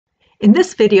In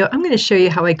this video, I'm going to show you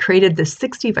how I created this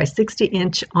 60 by 60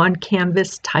 inch on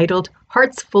canvas titled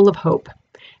Hearts Full of Hope.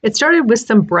 It started with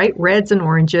some bright reds and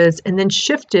oranges and then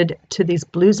shifted to these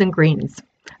blues and greens.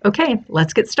 Okay,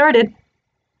 let's get started.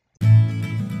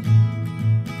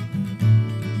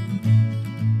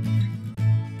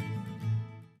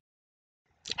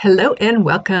 Hello and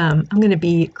welcome. I'm going to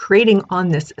be creating on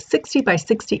this 60 by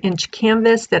 60 inch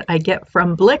canvas that I get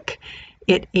from Blick.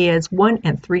 It is 1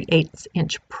 3/8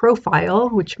 inch profile,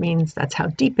 which means that's how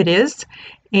deep it is,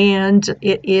 and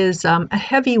it is a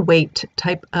heavyweight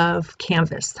type of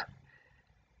canvas.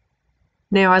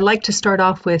 Now I like to start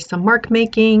off with some mark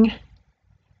making,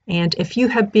 and if you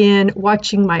have been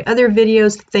watching my other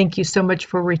videos, thank you so much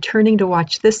for returning to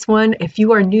watch this one. If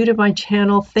you are new to my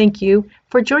channel, thank you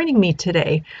for joining me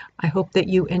today. I hope that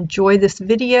you enjoy this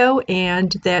video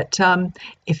and that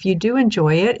if you do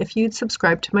enjoy it, if you'd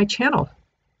subscribe to my channel.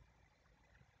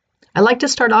 I like to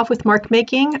start off with mark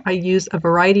making. I use a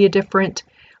variety of different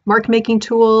mark making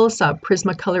tools,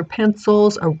 Prismacolor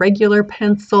pencils, a regular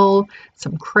pencil,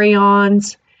 some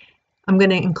crayons. I'm going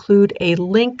to include a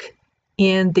link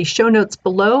in the show notes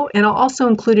below, and I'll also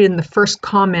include it in the first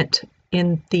comment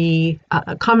in the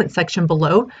comment section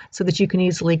below so that you can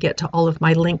easily get to all of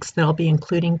my links that I'll be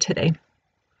including today.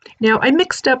 Now I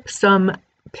mixed up some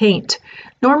paint.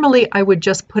 Normally I would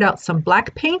just put out some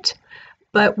black paint,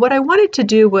 but what I wanted to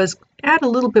do was add a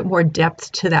little bit more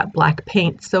depth to that black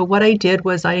paint. So what I did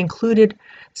was I included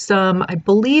some, I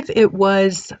believe it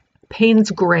was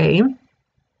Payne's gray,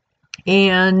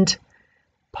 and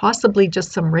possibly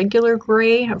just some regular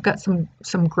gray. I've got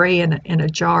some gray in a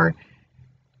jar.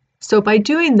 So by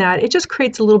doing that, it just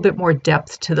creates a little bit more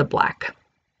depth to the black.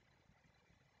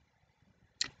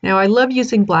 Now I love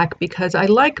using black because I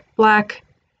like black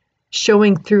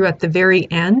showing through at the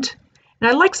very end. And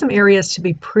I like some areas to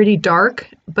be pretty dark,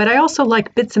 but I also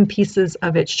like bits and pieces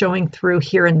of it showing through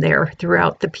here and there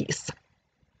throughout the piece.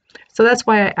 So that's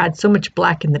why I add so much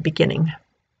black in the beginning.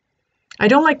 I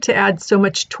don't like to add so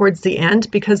much towards the end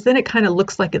because then it kind of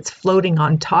looks like it's floating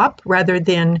on top rather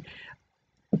than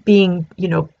being,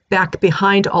 back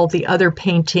behind all the other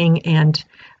painting and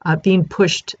being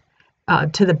pushed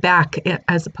to the back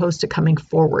as opposed to coming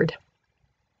forward.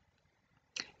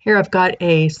 Here I've got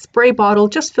a spray bottle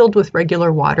just filled with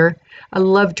regular water. I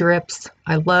love drips.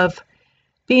 I love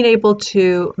being able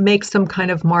to make some kind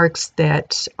of marks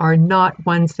that are not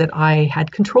ones that I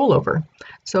had control over.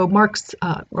 So marks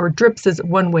or drips is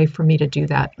one way for me to do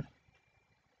that.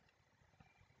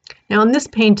 Now in this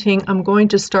painting, I'm going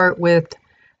to start with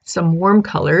some warm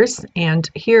colors, and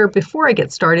here before I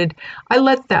get started, I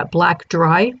let that black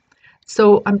dry.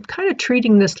 So I'm kind of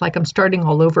treating this like I'm starting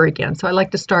all over again. So I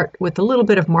like to start with a little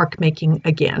bit of mark making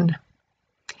again.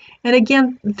 And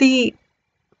again, the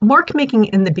mark making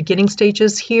in the beginning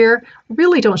stages here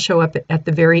really don't show up at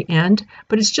the very end,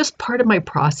 but it's just part of my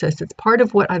process. It's part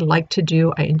of what I like to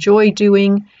do. I enjoy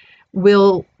doing.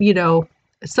 Will,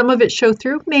 some of it show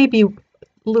through, maybe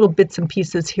little bits and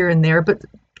pieces here and there, but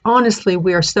honestly,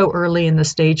 we are so early in the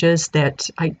stages that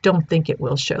I don't think it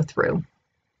will show through.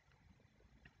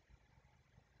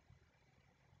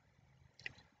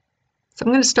 So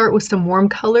I'm going to start with some warm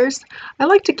colors. I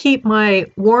like to keep my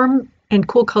warm and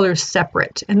cool colors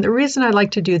separate. And the reason I like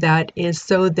to do that is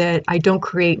so that I don't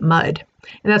create mud.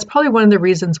 And that's probably one of the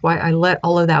reasons why I let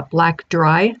all of that black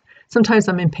dry. Sometimes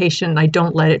I'm impatient and I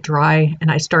don't let it dry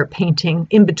and I start painting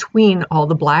in between all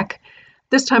the black.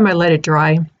 This time I let it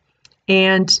dry.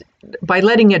 And by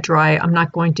letting it dry, I'm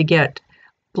not going to get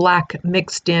black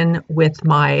mixed in with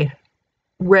my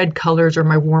red colors or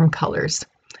my warm colors,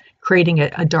 creating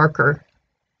a darker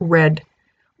red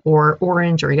or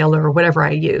orange or yellow or whatever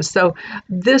I use. So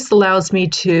this allows me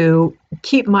to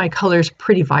keep my colors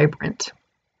pretty vibrant.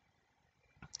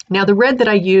 Now the red that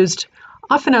I used,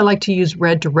 often I like to use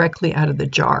red directly out of the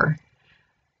jar.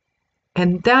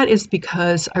 And that is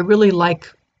because I really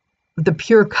like the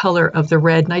pure color of the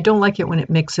red, and I don't like it when it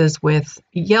mixes with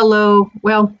yellow.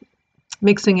 Well,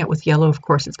 mixing it with yellow, of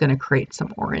course, is going to create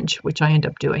some orange, which I end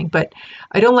up doing, but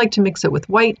I don't like to mix it with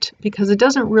white because it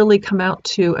doesn't really come out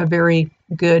to a very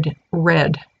good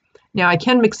red. Now I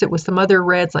can mix it with some other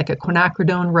reds like a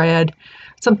quinacridone red,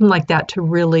 something like that to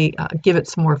really give it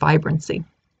some more vibrancy.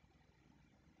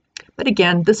 But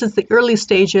again, this is the early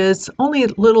stages. Only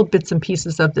little bits and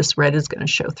pieces of this red is going to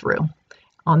show through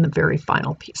on the very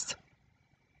final piece.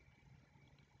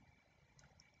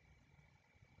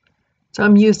 So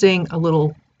I'm using a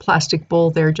little plastic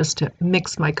bowl there just to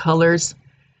mix my colors.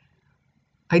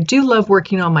 I do love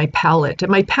working on my palette,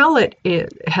 and my palette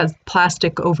has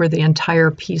plastic over the entire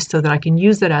piece so that I can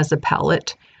use it as a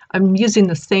palette. I'm using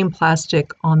the same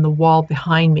plastic on the wall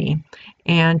behind me.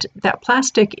 And that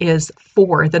plastic is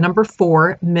the number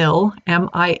 4 mil,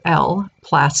 M-I-L,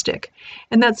 plastic.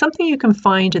 And that's something you can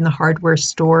find in the hardware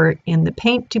store in the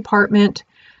paint department.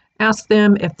 Ask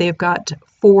them if they've got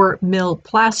 4 mil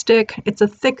plastic. It's a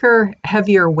thicker,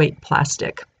 heavier weight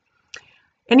plastic.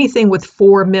 Anything with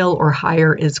 4 mil or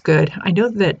higher is good. I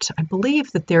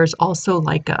believe that there's also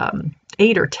like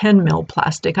 8 or 10 mil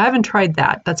plastic. I haven't tried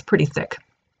that. That's pretty thick.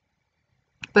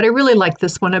 But I really like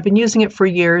this one. I've been using it for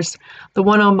years. The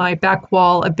one on my back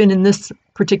wall, I've been in this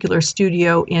particular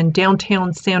studio in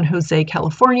downtown San Jose,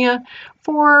 California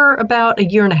for about a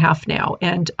year and a half now.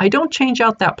 And I don't change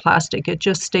out that plastic. It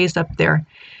just stays up there.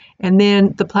 And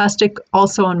then the plastic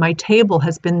also on my table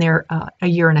has been there a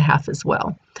year and a half as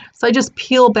well. So I just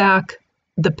peel back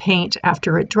the paint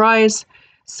after it dries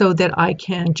so that I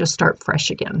can just start fresh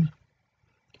again.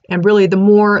 And really, the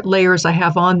more layers I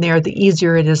have on there, the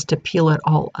easier it is to peel it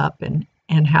all up and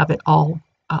have it all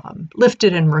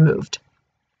lifted and removed.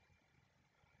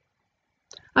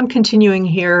 I'm continuing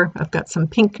here. I've got some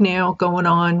pink now going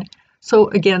on. So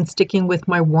again, sticking with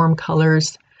my warm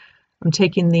colors. I'm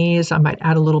taking these, I might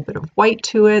add a little bit of white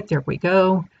to it. There we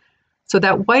go. So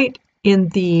that white in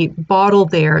the bottle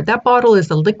there, that bottle is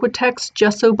a Liquitex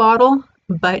gesso bottle,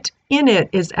 but in it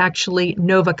is actually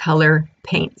Nova Color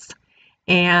paints.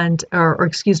 Or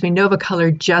excuse me, Nova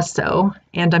Color gesso,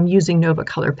 and I'm using Nova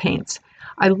Color paints.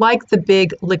 I like the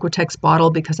big Liquitex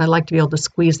bottle because I like to be able to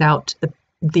squeeze out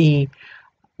the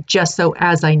gesso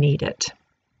as I need it.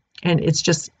 And it's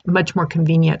just much more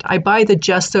convenient. I buy the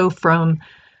gesso from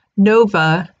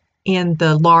Nova in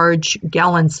the large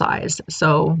gallon size,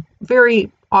 so very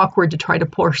awkward to try to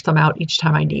pour some out each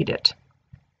time I need it.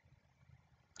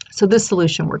 So this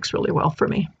solution works really well for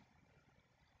me.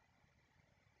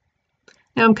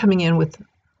 Now I'm coming in with a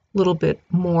little bit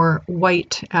more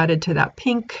white added to that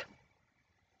pink.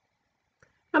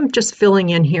 I'm just filling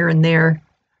in here and there.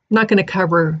 I'm not going to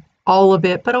cover all of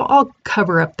it, but I'll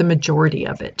cover up the majority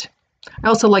of it. I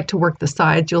also like to work the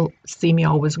sides. You'll see me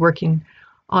always working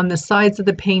on the sides of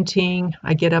the painting.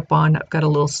 I've got a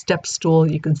little step stool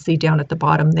you can see down at the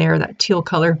bottom there, that teal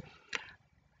color,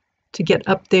 to get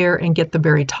up there and get the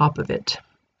very top of it.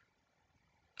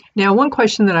 Now, one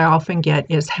question that I often get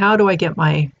is, how do I get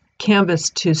my canvas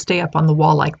to stay up on the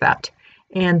wall like that?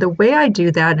 And the way I do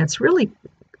that, and it's really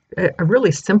a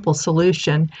really simple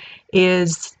solution,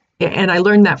 is, and I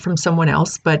learned that from someone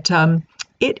else, but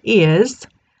it is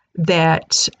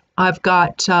that I've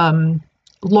got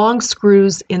long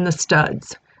screws in the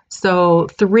studs. So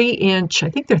 3-inch, I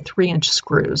think they're 3-inch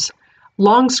screws.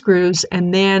 Long screws,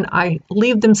 and then I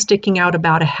leave them sticking out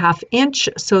about a 1/2 inch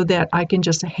so that I can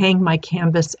just hang my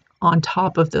canvas on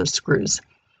top of those screws.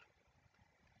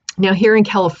 Now here in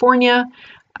California,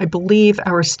 I believe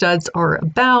our studs are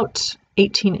about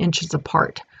 18 inches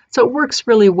apart. So it works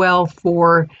really well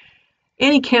for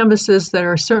any canvases that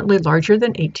are certainly larger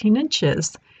than 18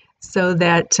 inches so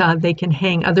that they can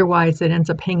hang. Otherwise, it ends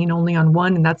up hanging only on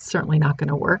one, and that's certainly not going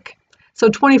to work. So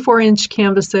 24-inch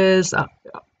canvases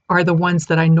are the ones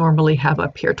that I normally have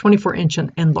up here, 24-inch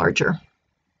and larger.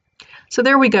 So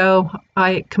there we go.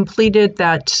 I completed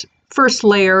that first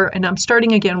layer, and I'm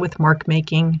starting again with mark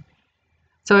making.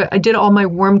 So I did all my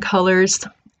warm colors,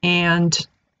 and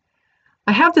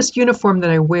I have this uniform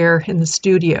that I wear in the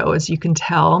studio, as you can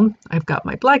tell. I've got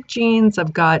my black jeans.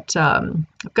 I've got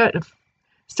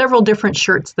several different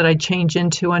shirts that I change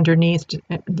into underneath,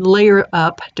 layer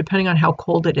up depending on how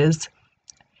cold it is.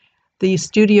 The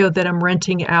studio that I'm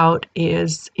renting out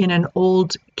is in an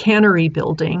old cannery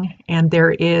building, and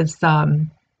there is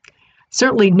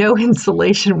certainly no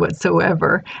insulation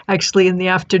whatsoever. Actually, in the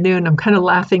afternoon, I'm kind of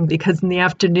laughing because in the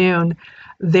afternoon,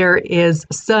 there is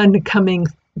sun coming,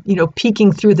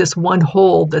 peeking through this one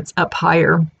hole that's up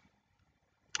higher.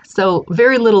 So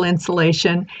very little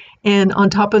insulation. And on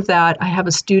top of that, I have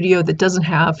a studio that doesn't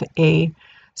have a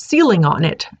ceiling on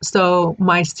it. So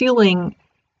my ceiling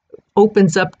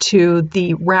opens up to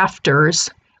the rafters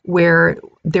where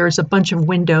there's a bunch of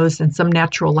windows and some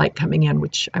natural light coming in,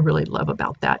 which I really love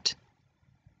about that.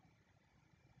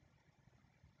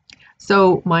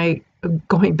 So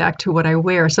going back to what I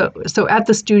wear, so at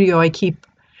the studio I keep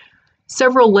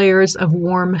several layers of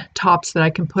warm tops that I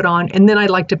can put on, and then I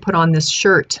like to put on this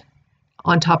shirt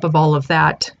on top of all of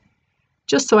that,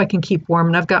 just so I can keep warm.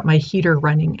 And I've got my heater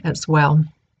running as well,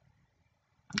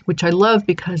 which I love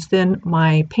because then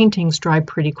my paintings dry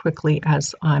pretty quickly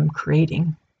as I'm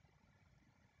creating.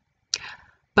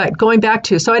 But going back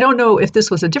to, so I don't know if this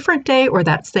was a different day or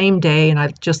that same day, and I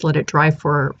just let it dry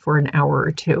for an hour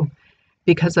or two.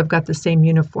 because I've got the same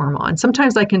uniform on.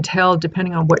 Sometimes I can tell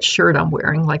depending on what shirt I'm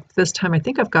wearing. Like this time I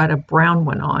think I've got a brown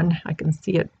one on. I can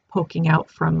see it poking out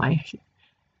from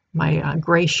my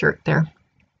gray shirt there.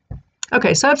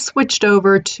 Okay, so I've switched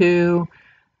over to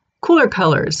cooler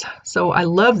colors. So I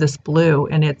love this blue,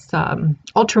 and it's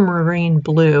ultramarine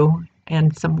blue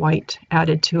and some white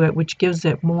added to it, which gives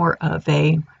it more of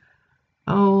a,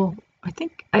 I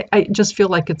think I just feel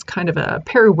like it's kind of a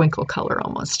periwinkle color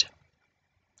almost.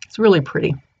 It's really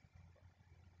pretty.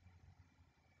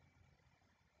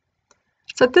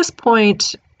 So at this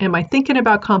point, am I thinking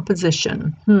about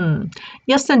composition?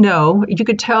 Yes and no. You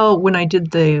could tell when I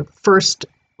did the first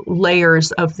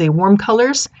layers of the warm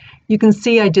colors, you can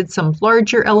see I did some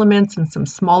larger elements and some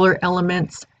smaller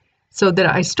elements, so that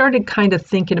I started kind of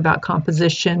thinking about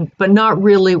composition, but not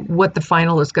really what the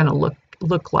final is going to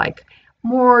look like.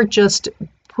 More just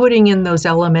putting in those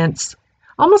elements,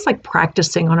 almost like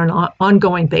practicing on an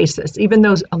ongoing basis. Even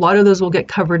though a lot of those will get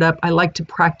covered up, I like to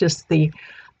practice the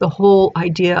whole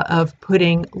idea of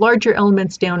putting larger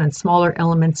elements down and smaller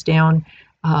elements down,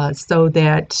 so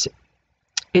that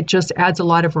it just adds a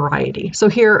lot of variety. So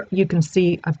here you can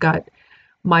see I've got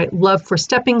my love for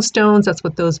stepping stones. That's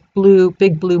what those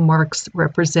big blue marks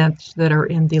represent that are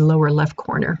in the lower left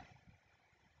corner.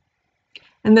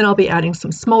 And then I'll be adding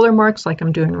some smaller marks like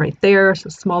I'm doing right there. So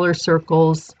smaller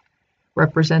circles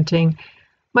representing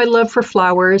my love for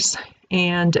flowers.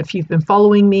 And if you've been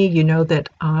following me, you know that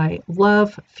I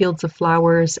love fields of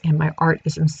flowers, and my art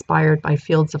is inspired by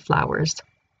fields of flowers.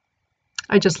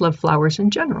 I just love flowers in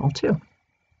general too.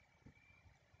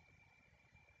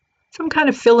 So I'm kind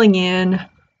of filling in,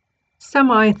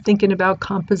 thinking about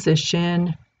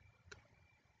composition,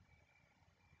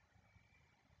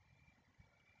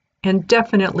 and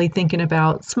definitely thinking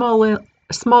about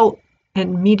small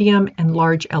and medium and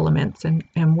large elements,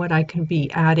 and what I can be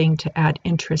adding to add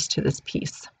interest to this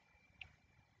piece.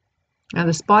 Now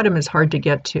this bottom is hard to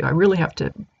get to. I really have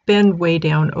to bend way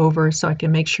down over so I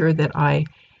can make sure that I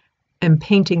am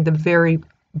painting the very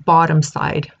bottom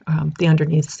side, the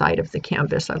underneath side of the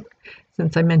canvas.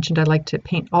 Since I mentioned I like to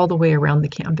paint all the way around the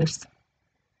canvas.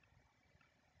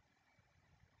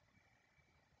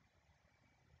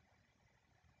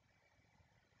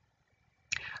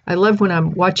 I love when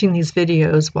I'm watching these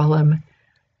videos while I'm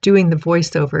doing the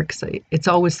voiceover, because it's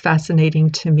always fascinating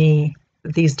to me,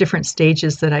 these different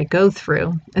stages that I go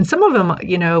through. And some of them,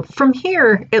 you know, from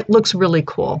here, it looks really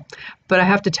cool. But I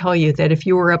have to tell you that if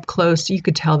you were up close, you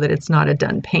could tell that it's not a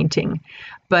done painting.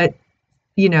 But,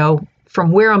 you know,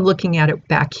 from where I'm looking at it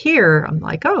back here, I'm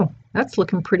like, oh, that's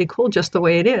looking pretty cool just the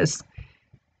way it is.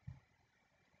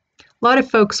 A lot of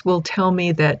folks will tell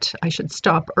me that I should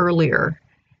stop earlier.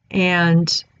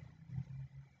 And,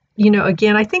 you know,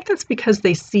 again, I think that's because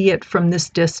they see it from this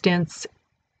distance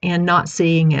and not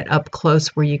seeing it up close,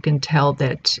 where you can tell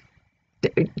that,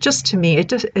 just to me,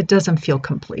 it doesn't feel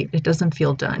complete. It doesn't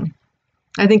feel done.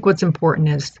 I think what's important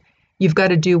is you've got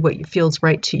to do what feels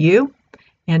right to you,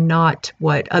 and not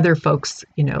what other folks,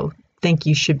 you know, think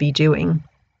you should be doing.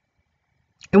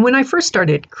 And when I first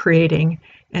started creating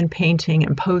and painting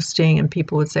and posting, and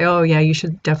people would say, oh yeah, you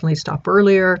should definitely stop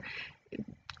earlier,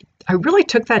 I really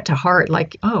took that to heart,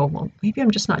 like, oh, well, maybe I'm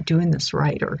just not doing this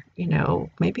right, or, you know,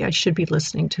 maybe I should be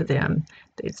listening to them.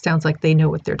 It sounds like they know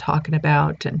what they're talking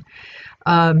about. And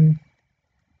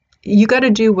you got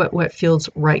to do what feels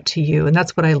right to you. And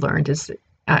that's what I learned, is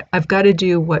I've got to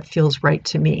do what feels right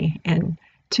to me. And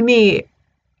to me,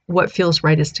 what feels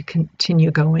right is to continue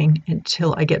going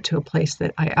until I get to a place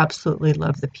that I absolutely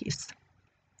love the piece.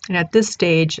 And at this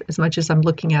stage, as much as I'm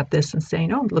looking at this and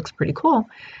saying, oh, it looks pretty cool,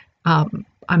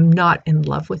 I'm not in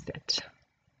love with it.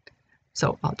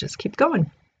 So I'll just keep going.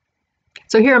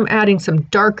 So here I'm adding some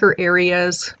darker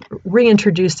areas,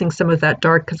 reintroducing some of that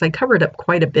dark, because I covered up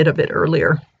quite a bit of it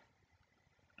earlier.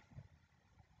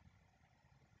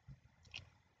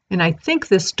 And I think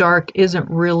this dark isn't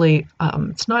really,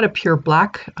 it's not a pure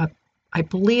black. I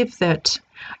believe that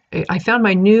I found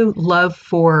my new love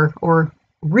for, or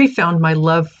refound my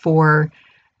love for,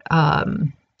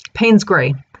 Payne's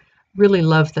Gray. Really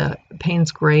love the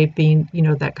Payne's Gray being, you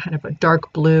know, that kind of a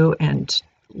dark blue, and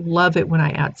love it when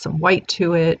I add some white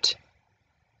to it.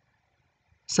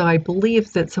 So I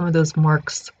believe that some of those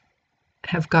marks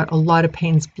have got a lot of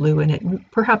Payne's blue in it, and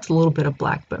perhaps a little bit of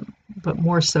black, but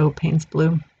more so Payne's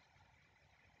blue.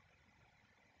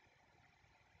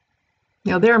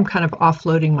 Now there I'm kind of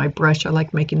offloading my brush. I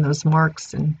like making those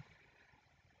marks and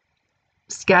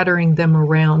scattering them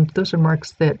around. Those are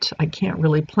marks that I can't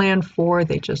really plan for.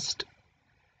 They just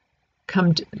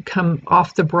come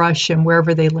off the brush, and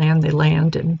wherever they land, they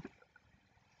land. And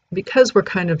because we're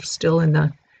kind of still in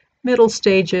the middle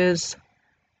stages,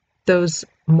 those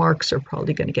marks are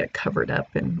probably going to get covered up,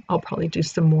 and I'll probably do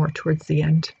some more towards the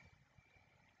end.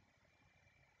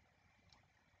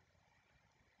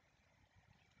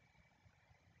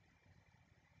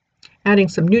 Adding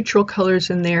some neutral colors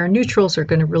in there. Neutrals are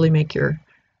going to really make your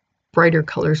brighter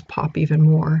colors pop even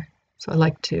more. So I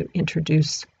like to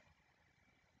introduce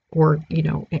or,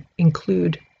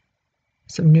 include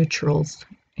some neutrals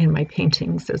in my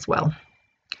paintings as well.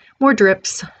 More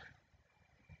drips.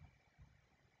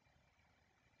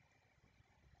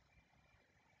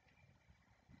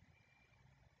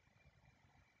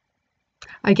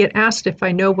 I get asked if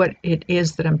I know what it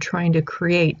is that I'm trying to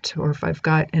create, or if I've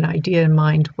got an idea in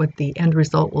mind what the end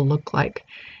result will look like.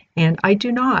 And I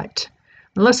do not.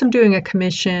 Unless I'm doing a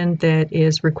commission that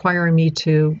is requiring me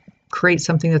to create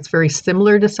something that's very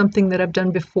similar to something that I've done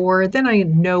before, then I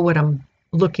know what I'm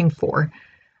looking for.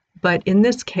 But in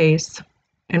this case,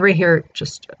 and right here,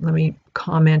 just let me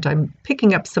comment, I'm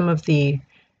picking up some of the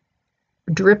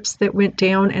drips that went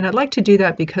down, and I'd like to do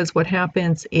that because what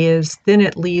happens is then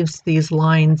it leaves these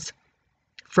lines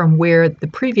from where the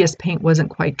previous paint wasn't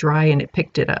quite dry and it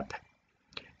picked it up.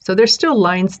 So there's still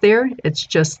lines there, it's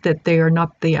just that they are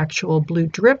not the actual blue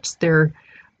drips, they're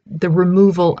the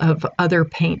removal of other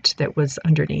paint that was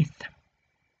underneath.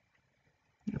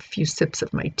 A few sips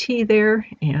of my tea there,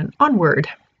 and onward.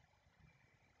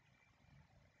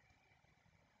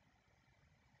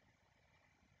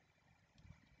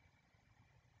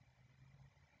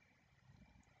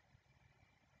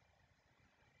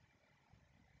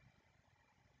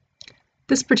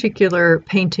 This particular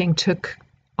painting took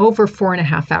over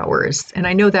 4.5 hours, and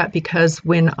I know that because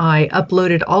when I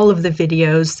uploaded all of the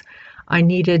videos, I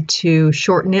needed to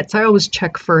shorten it. So I always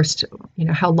check first,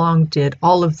 how long did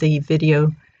all of the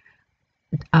video,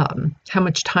 how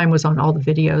much time was on all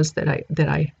the videos that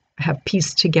I have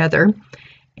pieced together,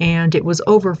 and it was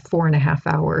over 4.5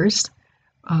 hours.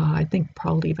 I think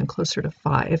probably even closer to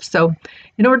 5. So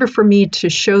in order for me to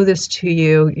show this to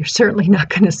you, you're certainly not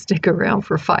going to stick around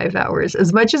for 5 hours.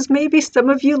 As much as maybe some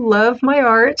of you love my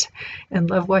art and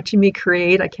love watching me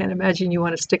create, I can't imagine you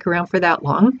want to stick around for that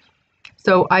long.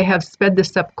 So I have sped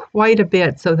this up quite a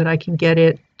bit so that I can get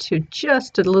it to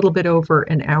just a little bit over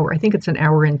an hour. I think it's 1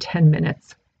 hour and 10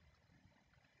 minutes.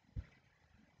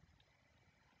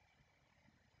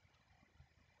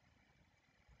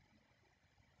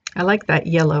 I like that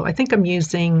yellow. I think I'm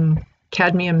using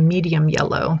cadmium medium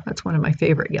yellow. That's one of my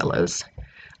favorite yellows.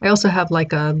 I also have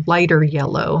like a lighter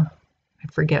yellow. I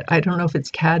forget. I don't know if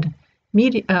it's cad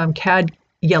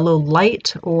yellow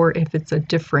light or if it's a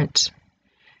different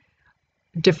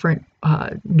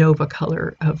Nova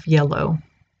color of yellow.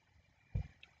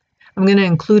 I'm going to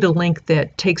include a link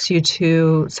that takes you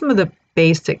to some of the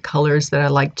basic colors that I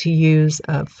like to use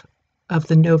of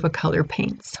the Nova color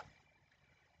paints.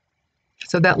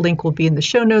 So that link will be in the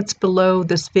show notes below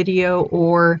this video,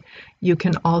 or you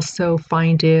can also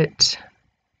find it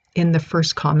in the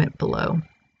first comment below.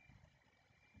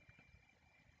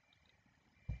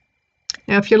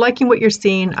 Now, if you're liking what you're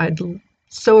seeing, I'd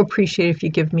so appreciate if you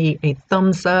give me a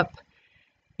thumbs up,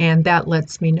 and that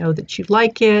lets me know that you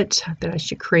like it, that I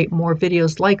should create more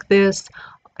videos like this.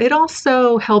 It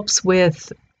also helps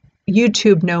with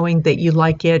YouTube knowing that you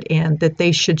like it and that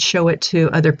they should show it to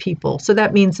other people. So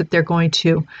that means that they're going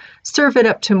to serve it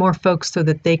up to more folks so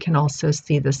that they can also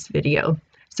see this video.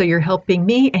 So you're helping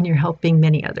me and you're helping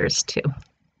many others too.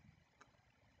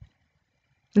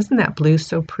 Isn't that blue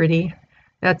so pretty?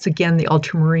 That's again the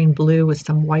ultramarine blue with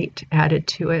some white added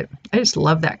to it. I just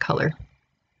love that color.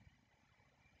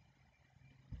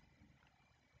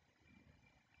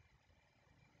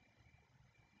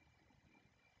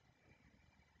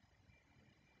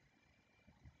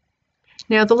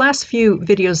 Now, the last few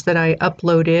videos that I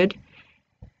uploaded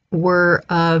were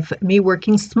of me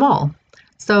working small.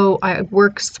 So I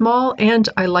work small and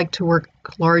I like to work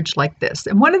large like this.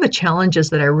 And one of the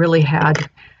challenges that I really had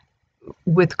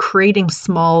with creating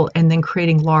small and then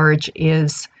creating large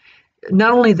is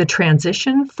not only the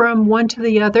transition from one to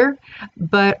the other,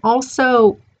 but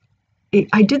also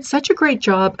I did such a great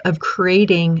job of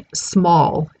creating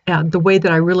small the way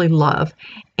that I really love.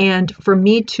 And for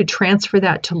me to transfer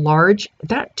that to large,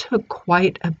 that took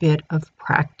quite a bit of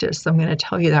practice. I'm going to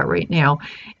tell you that right now.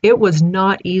 It was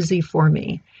not easy for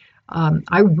me.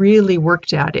 I really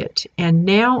worked at it. And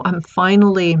now I'm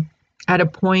finally at a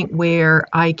point where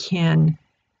I can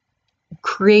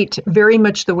create very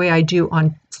much the way I do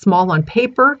on small on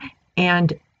paper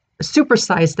and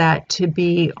supersize that to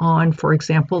be on, for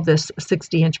example, this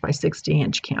 60-inch by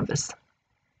 60-inch canvas.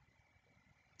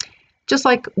 Just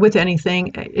like with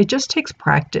anything, it just takes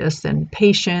practice and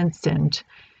patience and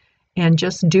and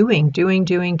just doing,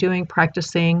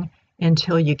 practicing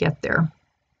until you get there.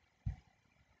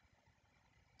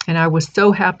 And I was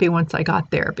so happy once I got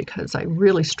there because I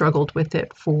really struggled with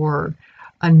it for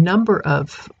a number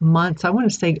of months. I want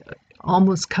to say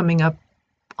almost coming up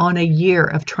on a year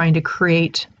of trying to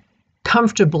create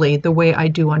comfortably the way I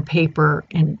do on paper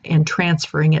and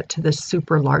transferring it to this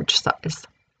super large size.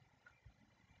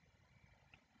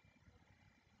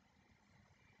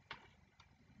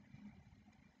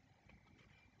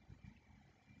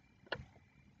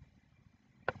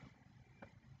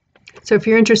 So if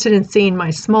you're interested in seeing my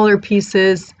smaller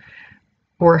pieces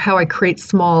or how I create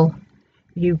small,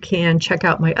 you can check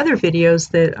out my other videos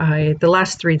that the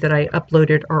last 3 that I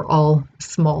uploaded are all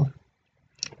small.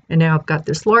 And now I've got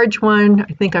this large one.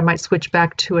 I think I might switch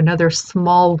back to another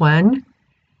small one.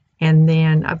 And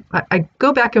then I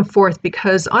go back and forth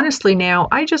because honestly now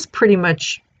I just pretty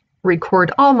much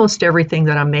record almost everything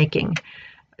that I'm making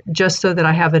just so that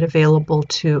I have it available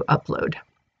to upload.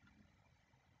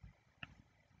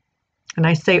 And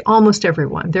I say almost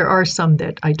everyone. There are some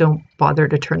that I don't bother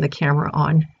to turn the camera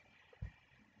on.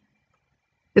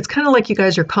 It's kind of like you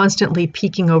guys are constantly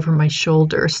peeking over my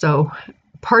shoulder, so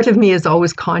part of me is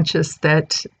always conscious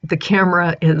that the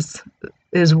camera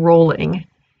is rolling.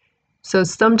 So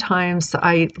sometimes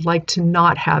I like to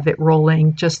not have it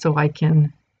rolling just so I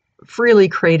can freely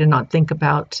create and not think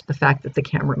about the fact that the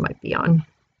camera might be on.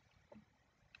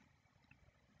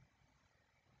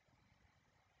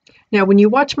 Now, when you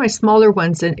watch my smaller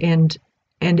ones and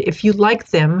if you like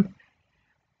them,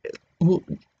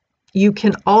 you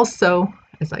can also,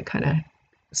 as I kind of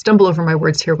stumble over my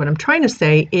words here, what I'm trying to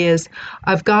say is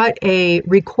I've got a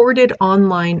recorded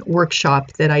online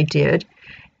workshop that I did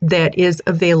that is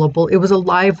available. It was a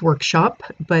live workshop,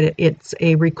 but it's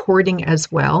a recording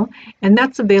as well, and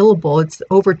that's available. It's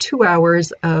over 2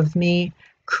 hours of me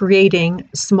creating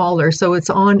smaller. So it's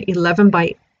on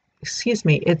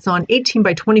 18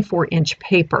 by 24 inch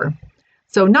paper.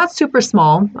 So not super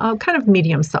small, kind of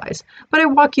medium size, but I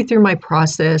walk you through my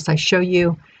process. I show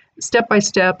you step by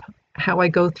step how I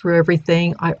go through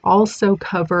everything. I also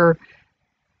cover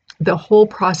the whole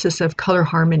process of color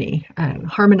harmony and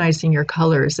harmonizing your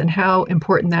colors and how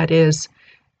important that is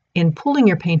in pulling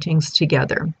your paintings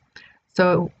together.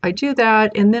 So I do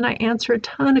that, and then I answer a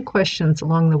ton of questions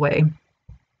along the way.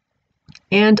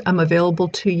 And I'm available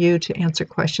to you to answer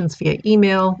questions via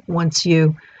email once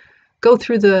you go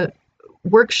through the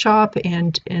workshop,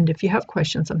 and if you have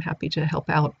questions, I'm happy to help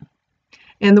out.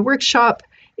 And the workshop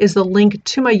is a link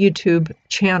to my YouTube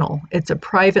channel. It's a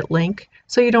private link,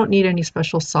 so you don't need any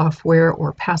special software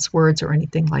or passwords or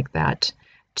anything like that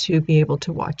to be able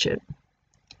to watch it.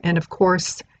 And of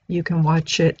course, you can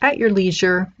watch it at your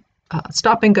leisure,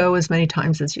 stop and go as many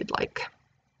times as you'd like.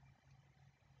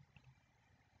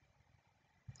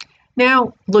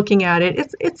 Now, looking at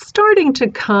it, it's starting to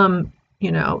come,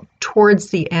 towards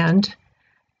the end,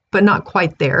 but not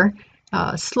quite there.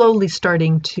 Slowly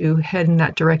starting to head in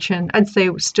that direction. I'd say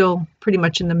we're still pretty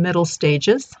much in the middle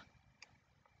stages.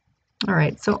 All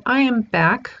right, so I am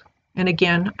back. And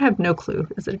again, I have no clue.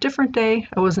 Is it a different day?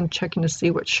 I wasn't checking to see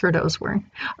what shirt I was wearing.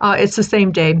 It's the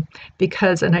same day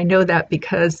and I know that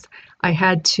because I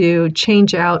had to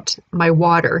change out my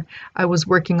water. I was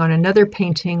working on another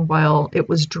painting while it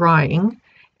was drying,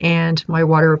 and my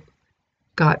water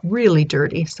got really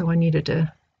dirty, so I needed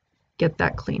to get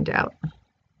that cleaned out.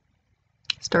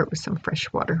 Start with some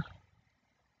fresh water.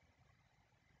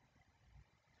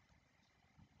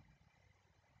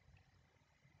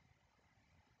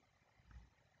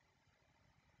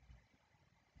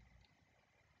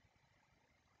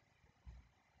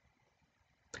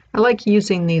 I like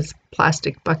using these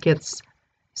plastic buckets.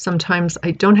 Sometimes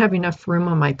I don't have enough room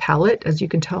on my palette. As you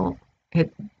can tell,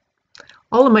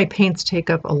 all of my paints take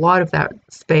up a lot of that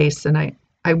space, and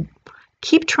I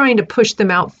keep trying to push them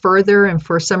out further, and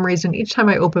for some reason each time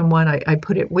I open one I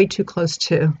put it way too close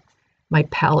to my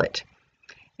palette.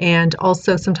 And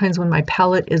also sometimes when my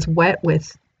palette is wet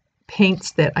with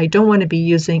paints that I don't want to be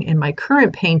using in my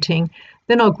current painting,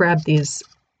 then I'll grab these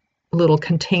little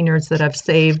containers that I've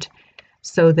saved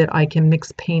so that I can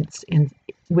mix paints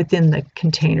within the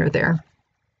container there.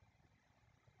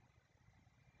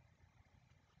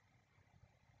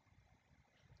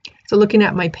 So looking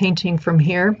at my painting from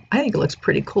here, I think it looks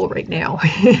pretty cool right now,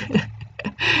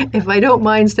 if I don't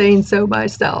mind saying so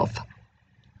myself.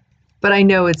 But I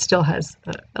know it still has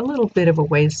a little bit of a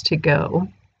ways to go.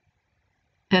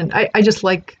 And I just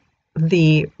like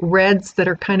the reds that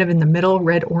are kind of in the middle,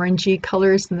 red-orangey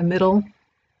colors in the middle.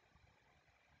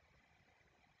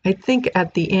 I think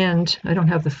at the end, I don't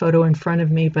have the photo in front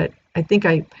of me, but I think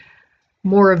I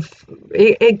more of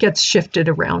it gets shifted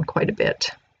around quite a bit.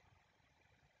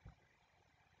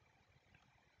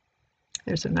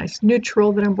 There's a nice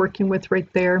neutral that I'm working with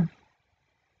right there.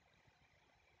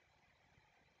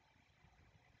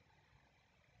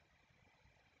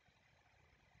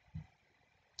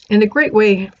 And a great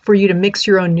way for you to mix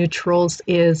your own neutrals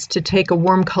is to take a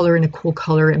warm color and a cool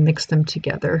color and mix them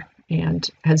together. And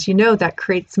as you know, that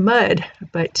creates mud,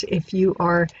 but if you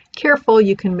are careful,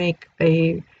 you can make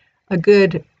a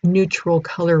good neutral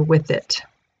color with it.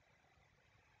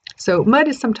 So mud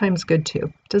is sometimes good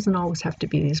too. It doesn't always have to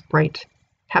be these bright,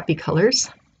 happy colors.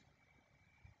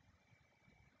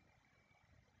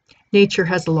 Nature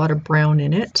has a lot of brown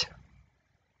in it,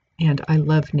 and I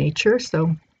love nature,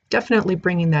 so definitely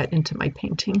bringing that into my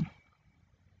painting.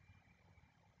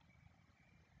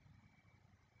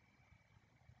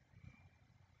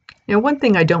 Now, one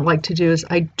thing I don't like to do is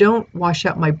I don't wash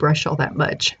out my brush all that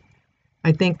much.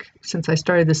 I think since I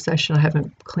started this session, I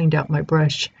haven't cleaned out my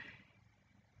brush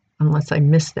unless I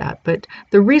missed that. But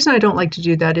the reason I don't like to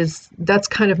do that is that's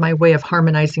kind of my way of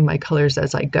harmonizing my colors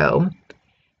as I go.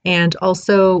 And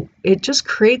also, it just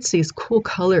creates these cool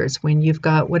colors when you've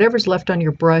got whatever's left on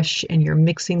your brush and you're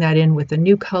mixing that in with a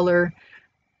new color.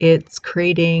 It's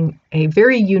creating a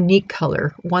very unique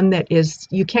color, one that is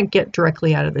you can't get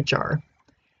directly out of the jar.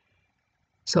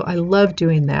 So I love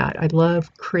doing that. I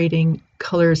love creating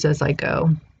colors as I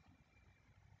go.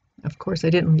 Of course,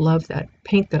 I didn't love that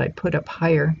paint that I put up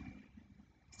higher.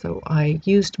 So I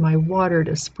used my water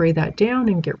to spray that down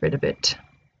and get rid of it.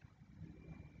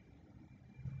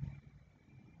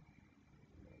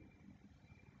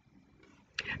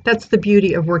 That's the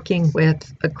beauty of working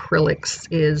with acrylics,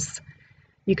 is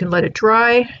you can let it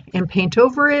dry and paint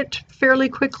over it fairly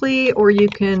quickly, or you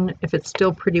can, if it's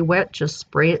still pretty wet, just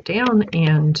spray it down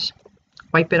and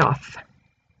wipe it off.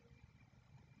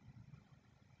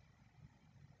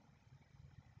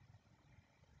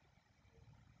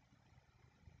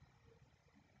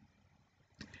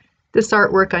 This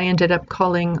artwork I ended up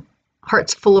calling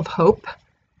Hearts Full of Hope,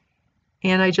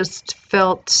 and I just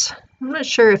felt, I'm not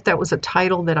sure if that was a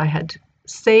title that I had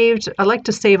saved. I like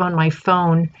to save on my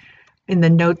phone, in the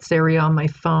notes area on my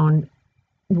phone,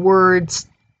 words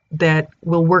that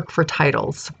will work for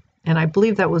titles. And I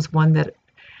believe that was one that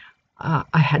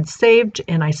I had saved,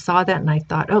 and I saw that and I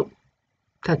thought, oh,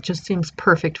 that just seems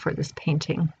perfect for this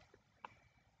painting.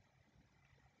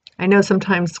 I know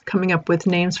sometimes coming up with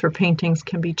names for paintings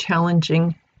can be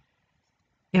challenging.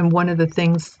 And one of the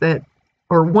things that,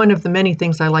 or one of the many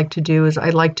things I like to do is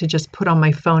I like to just put on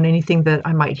my phone anything that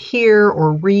I might hear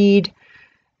or read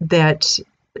that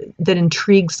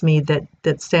intrigues me,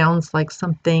 that sounds like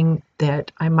something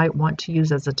that I might want to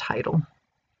use as a title.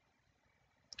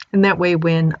 And that way,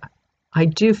 when I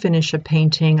do finish a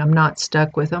painting, I'm not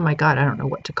stuck with, oh my God, I don't know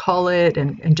what to call it,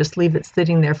 and just leave it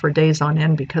sitting there for days on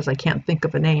end because I can't think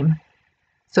of a name.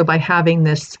 So by having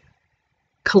this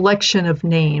collection of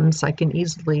names, I can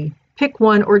easily pick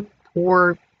one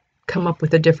or come up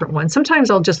with a different one. Sometimes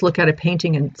I'll just look at a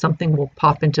painting and something will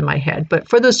pop into my head. But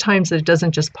for those times that it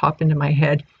doesn't just pop into my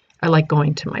head, I like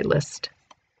going to my list.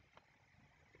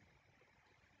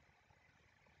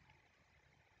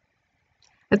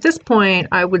 At this point,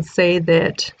 I would say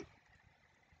that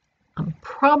I'm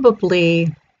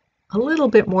probably a little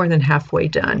bit more than halfway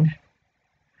done.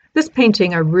 This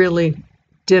painting I really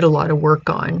did a lot of work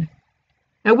on.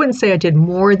 I wouldn't say I did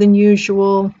more than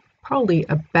usual, probably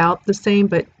about the same,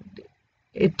 but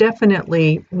it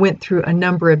definitely went through a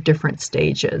number of different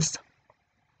stages.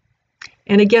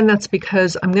 And again, that's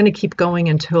because I'm going to keep going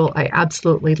until I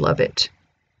absolutely love it.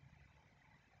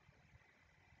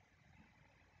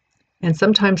 And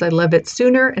sometimes I love it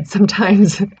sooner, and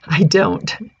sometimes I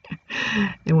don't.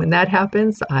 And when that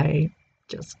happens, I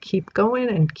just keep going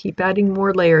and keep adding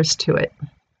more layers to it.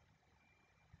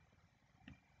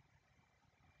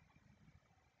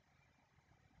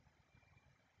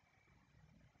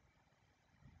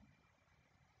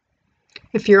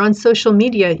 If you're on social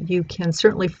media, you can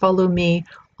certainly follow me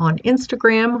on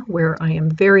Instagram, where I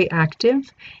am very active,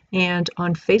 and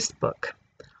on Facebook.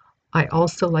 I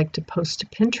also like to post to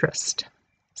Pinterest.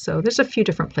 So there's a few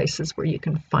different places where you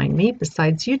can find me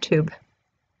besides YouTube.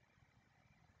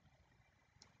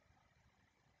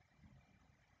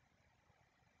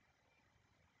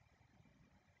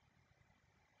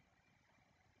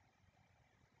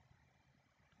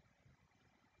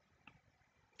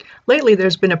 Lately,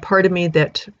 there's been a part of me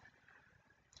that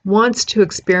wants to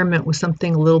experiment with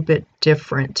something a little bit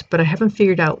different, but I haven't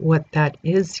figured out what that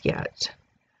is yet.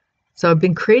 So I've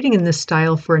been creating in this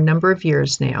style for a number of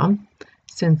years now,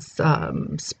 since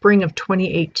spring of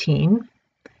 2018,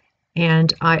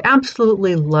 and I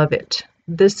absolutely love it.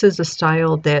 this is a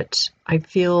style that I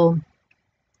feel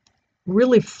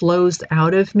really flows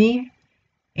out of me,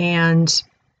 and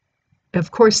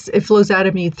of course it flows out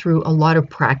of me through a lot of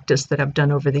practice that I've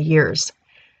done over the years.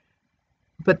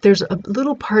 But there's a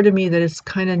little part of me that is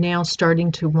kind of now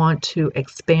starting to want to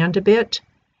expand a bit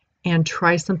and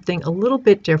try something a little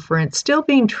bit different, still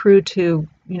being true to,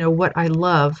 what I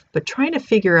love, but trying to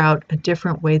figure out a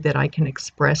different way that I can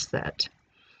express that.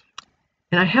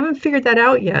 And I haven't figured that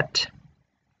out yet.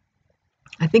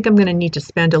 I think I'm going to need to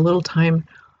spend a little time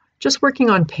just working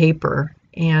on paper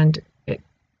and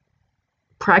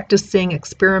practicing,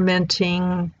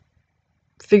 experimenting,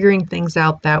 figuring things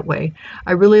out that way.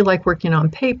 I really like working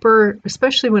on paper,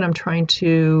 especially when I'm trying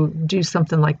to do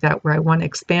something like that where I want to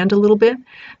expand a little bit,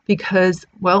 because,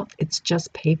 well, it's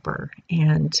just paper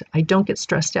and I don't get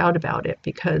stressed out about it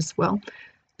because, well,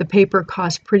 the paper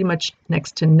costs pretty much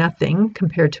next to nothing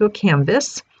compared to a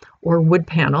canvas or wood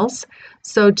panels.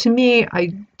 So to me,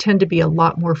 I tend to be a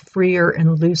lot more freer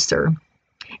and looser.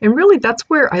 And really, that's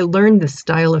where I learned this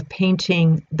style of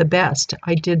painting the best.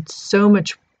 I did so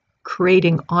much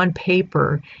creating on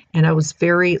paper, and I was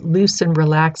very loose and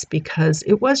relaxed because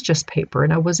it was just paper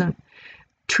and I wasn't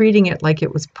treating it like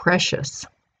it was precious.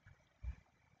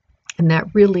 And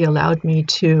that really allowed me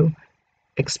to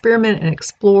experiment and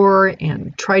explore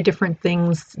and try different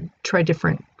things, try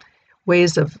different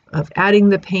ways of adding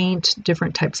the paint,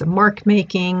 different types of mark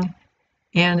making,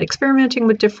 and experimenting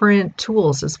with different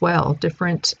tools as well,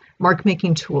 different mark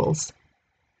making tools.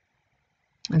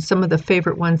 And some of the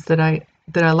favorite ones that I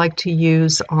like to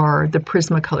use are the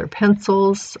Prismacolor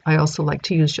pencils. I also like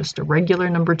to use just a regular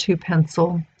number 2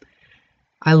 pencil.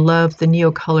 I love the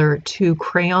Neocolor 2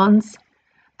 crayons.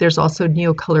 There's also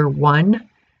Neocolor 1.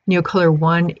 Neocolor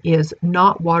 1 is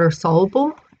not water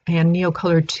soluble and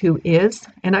Neocolor 2 is.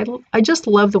 And I just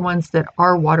love the ones that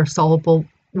are water soluble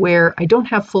where I don't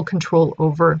have full control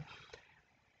over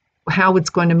how it's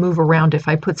going to move around if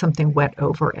I put something wet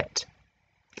over it.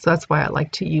 So that's why I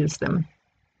like to use them.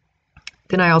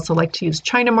 Then I also like to use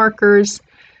China markers.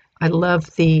 I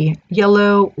love the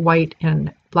yellow, white,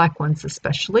 and black ones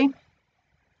especially.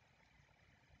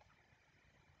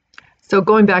 So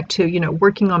going back to,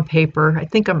 working on paper, I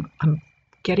think I'm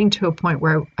getting to a point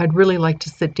where I'd really like to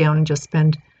sit down and just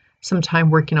spend some time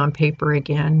working on paper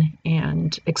again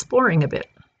and exploring a bit.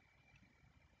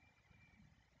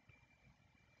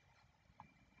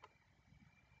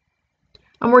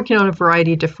 I'm working on a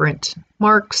variety of different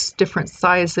marks, different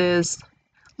sizes,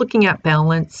 looking at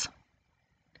balance.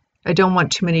 I don't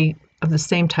want too many of the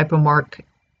same type of mark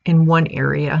in one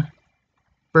area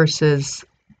versus,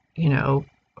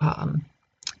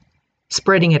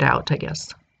 spreading it out, I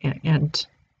guess. And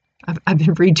I've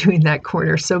been redoing that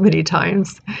corner so many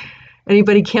times.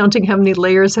 Anybody counting how many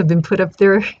layers have been put up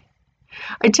there?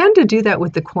 I tend to do that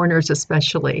with the corners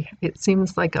especially. It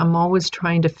seems like I'm always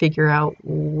trying to figure out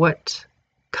what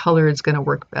color is going to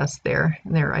work best there.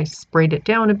 And there I sprayed it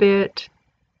down a bit,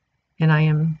 and I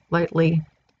am lightly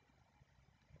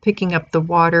picking up the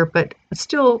water, but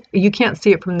still you can't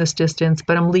see it from this distance,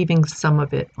 but I'm leaving some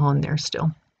of it on there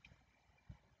still.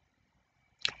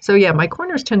 So yeah, my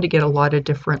corners tend to get a lot of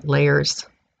different layers.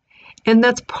 And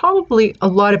that's probably, a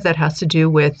lot of that has to do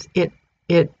with it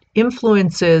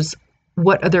influences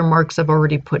what other marks I've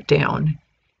already put down.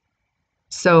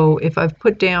 So if I've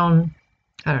put down,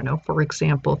 I don't know, for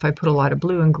example, if I put a lot of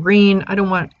blue and green, I don't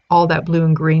want all that blue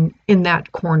and green in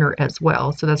that corner as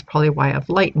well. So that's probably why I've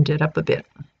lightened it up a bit.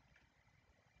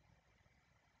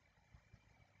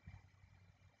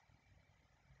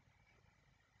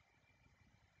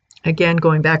 Again,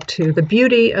 going back to the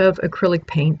beauty of acrylic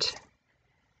paint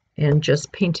and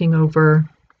just painting over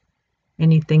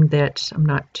anything that I'm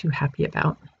not too happy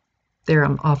about. There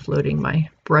I'm offloading my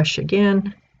brush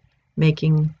again,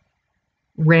 making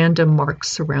random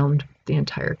marks around the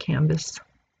entire canvas.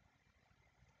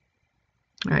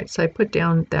 All right, so I put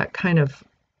down that kind of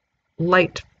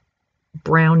light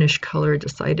brownish color,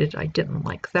 decided I didn't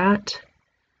like that.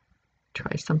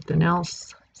 Try something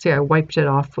else. See, I wiped it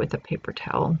off with a paper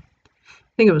towel.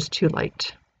 I think it was too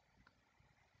light.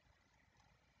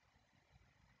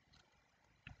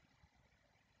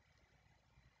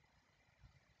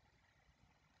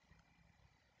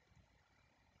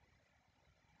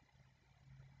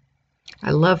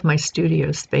 I love my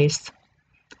studio space.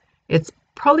 It's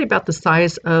probably about the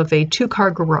size of a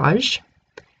 2-car garage,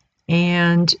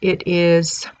 and it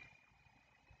is,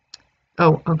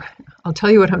 oh, I'll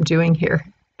tell you what I'm doing here.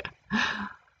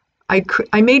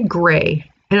 I made gray,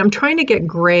 and I'm trying to get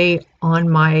gray on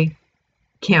my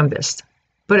canvas,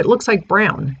 but it looks like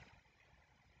brown,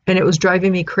 and it was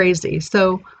driving me crazy.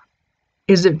 So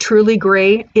Is it truly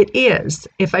gray? It is.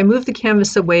 If I move the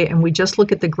canvas away and we just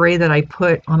look at the gray that I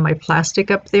put on my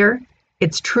plastic up there,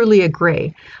 it's truly a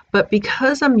gray. But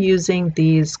because I'm using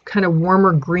these kind of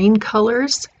warmer green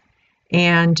colors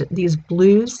and these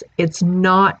blues, it's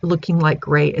not looking like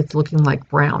gray, it's looking like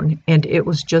brown. And it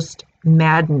was just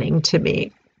maddening to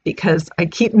me because I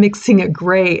keep mixing a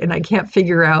gray and I can't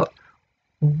figure out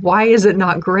why is it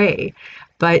not gray?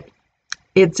 But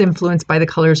it's influenced by the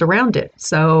colors around it.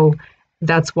 So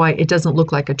that's why it doesn't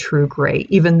look like a true gray,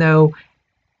 even though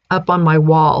up on my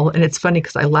wall, and it's funny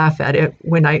because I laugh at it,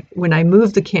 when I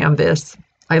move the canvas,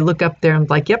 I look up there and I'm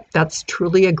like, yep, that's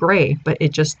truly a gray, but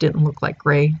it just didn't look like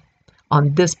gray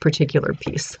on this particular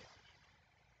piece.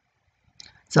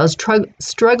 So I was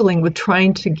struggling with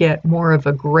trying to get more of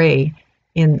a gray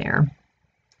in there.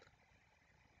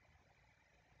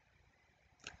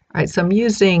 All right, so I'm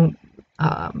using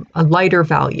a lighter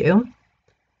value,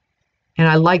 and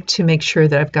I like to make sure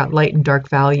that I've got light and dark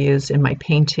values in my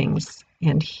paintings.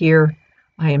 And here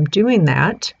I am doing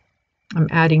that. I'm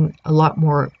adding a lot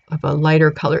more of a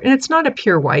lighter color, and it's not a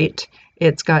pure white.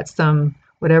 It's got some,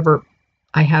 whatever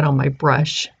I had on my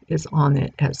brush is on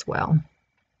it as well.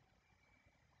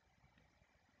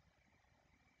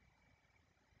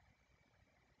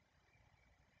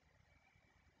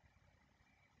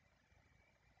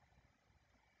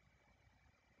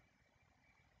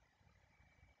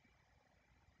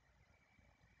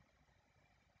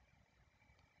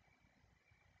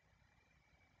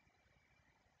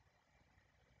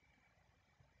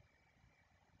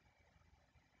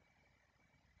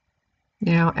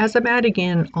 Now, as I'm adding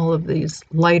in all of these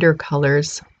lighter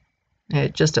colors,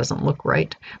 it just doesn't look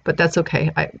right, but that's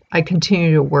okay. I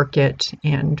continue to work it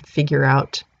and figure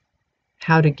out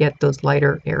how to get those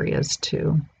lighter areas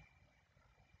to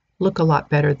look a lot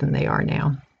better than they are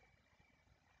now.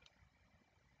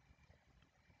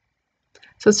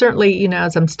 So certainly, you know,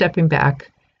 as I'm stepping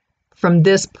back from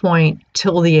this point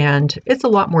till the end, it's a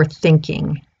lot more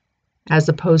thinking as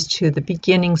opposed to the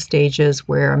beginning stages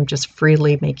where I'm just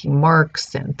freely making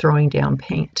marks and throwing down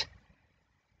paint.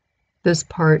 This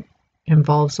part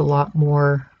involves a lot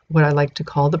more what I like to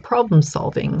call the problem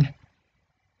solving.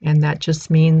 And that just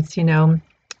means, you know,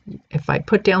 if I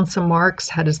put down some marks,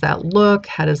 how does that look?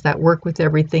 How does that work with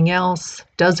everything else?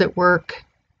 Does it work?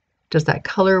 Does that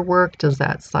color work? Does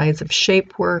that size of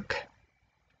shape work?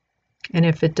 And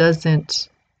if it doesn't,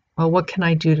 well, what can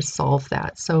I do to solve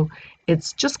that? So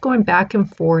it's just going back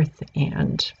and forth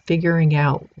and figuring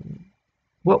out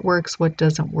what works, what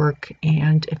doesn't work,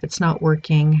 and if it's not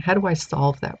working, how do I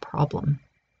solve that problem?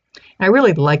 And I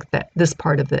really like this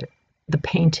part of the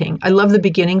painting. I love the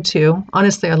beginning too.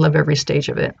 Honestly, I love every stage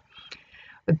of it.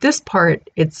 But this part,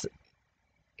 it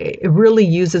really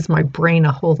uses my brain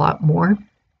a whole lot more.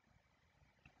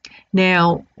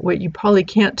 Now, what you probably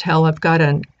can't tell, I've got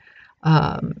an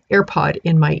AirPod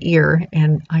in my ear,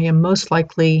 and I am most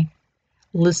likely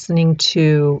listening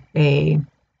to a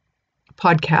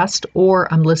podcast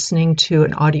or I'm listening to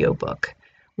an audiobook,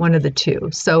 one of the two.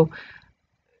 So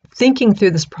thinking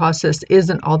through this process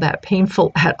isn't all that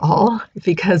painful at all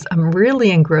because I'm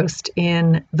really engrossed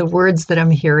in the words that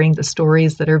I'm hearing, the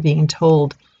stories that are being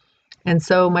told. And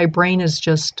so my brain is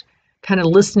just kind of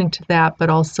listening to that, but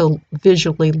also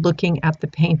visually looking at the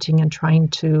painting and trying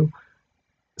to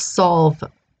solve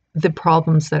the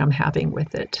problems that I'm having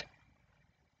with it.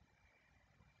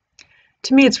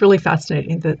 To me, it's really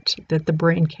fascinating that the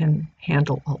brain can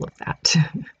handle all of that.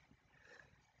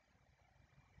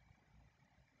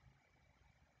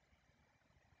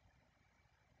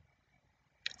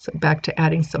 So back to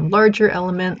adding some larger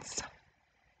elements,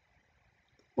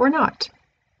 or not.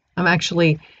 I'm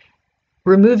actually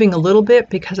removing a little bit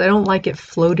because I don't like it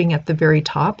floating at the very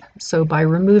top. So by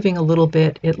removing a little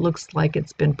bit, it looks like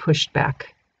it's been pushed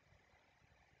back.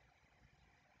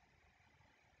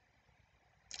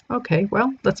 Okay,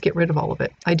 well, let's get rid of all of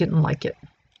it. I didn't like it.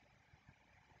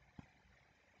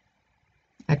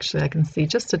 Actually, I can see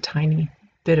just a tiny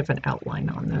bit of an outline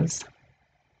on those.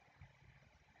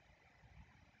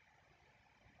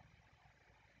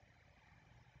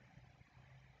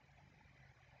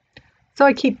 So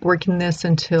I keep working this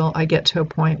until I get to a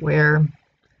point where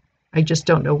I just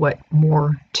don't know what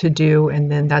more to do,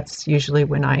 and then that's usually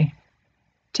when I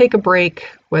take a break,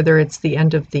 whether it's the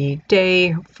end of the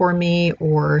day for me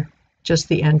or just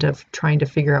the end of trying to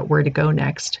figure out where to go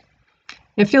next.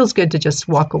 It feels good to just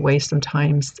walk away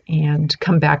sometimes and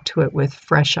come back to it with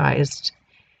fresh eyes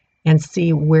and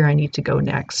see where I need to go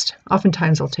next.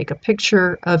 Oftentimes I'll take a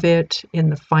picture of it in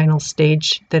the final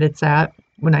stage that it's at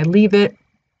when I leave it,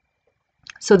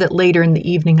 so that later in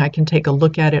the evening I can take a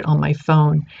look at it on my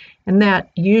phone And that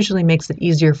usually makes it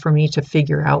easier for me to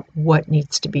figure out what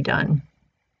needs to be done.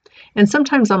 And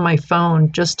sometimes on my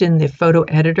phone, just in the photo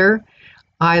editor,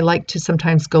 I like to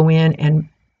sometimes go in and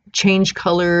change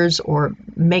colors or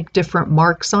make different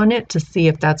marks on it to see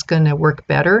if that's going to work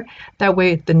better. That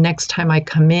way, the next time I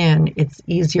come in, it's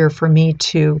easier for me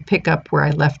to pick up where I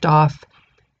left off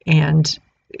and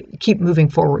keep moving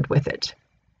forward with it.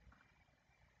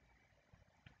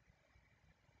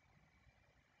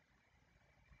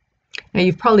 Now,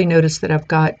 you've probably noticed that I've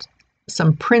got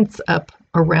some prints up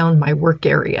around my work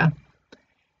area,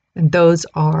 and those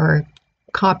are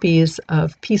copies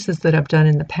of pieces that I've done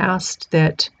in the past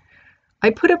that I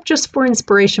put up just for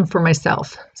inspiration for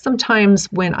myself. Sometimes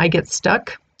when I get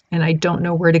stuck and I don't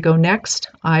know where to go next,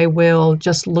 I will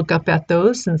just look up at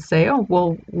those and say, oh,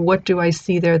 well, what do I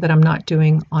see there that I'm not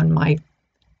doing on my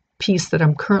piece that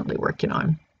I'm currently working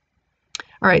on?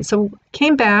 All right, so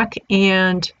came back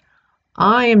and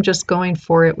I am just going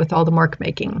for it with all the mark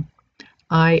making.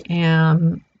 I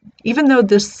am, even though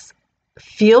this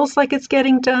feels like it's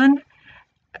getting done,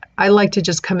 I like to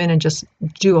just come in and just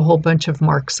do a whole bunch of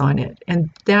marks on it. And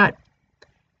that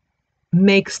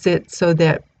makes it so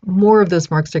that more of those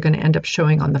marks are going to end up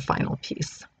showing on the final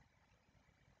piece.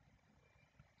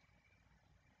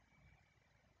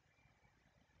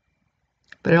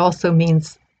 But it also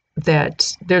means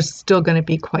that there's still going to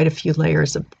be quite a few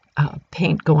layers of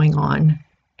paint going on,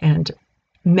 and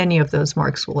many of those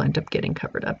marks will end up getting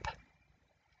covered up.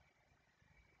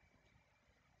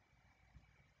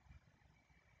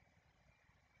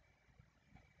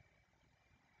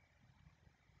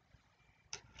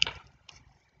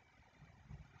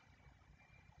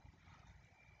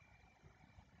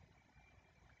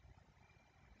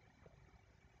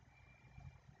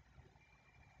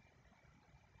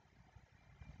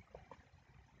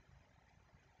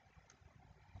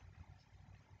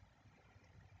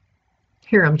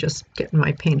 Here I'm just getting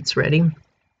my paints ready.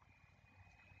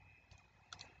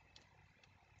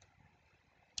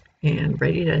 And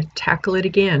ready to tackle it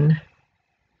again.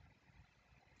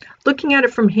 Looking at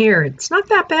it from here, it's not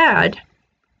that bad,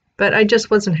 but I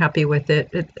just wasn't happy with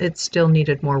it. It still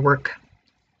needed more work.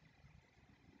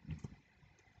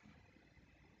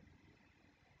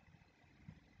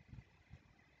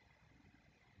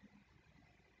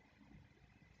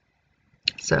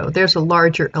 So there's a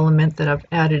larger element that I've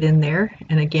added in there,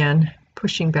 and again,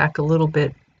 pushing back a little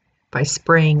bit by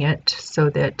spraying it so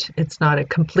that it's not a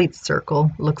complete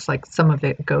circle. Looks like some of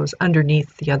it goes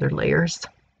underneath the other layers.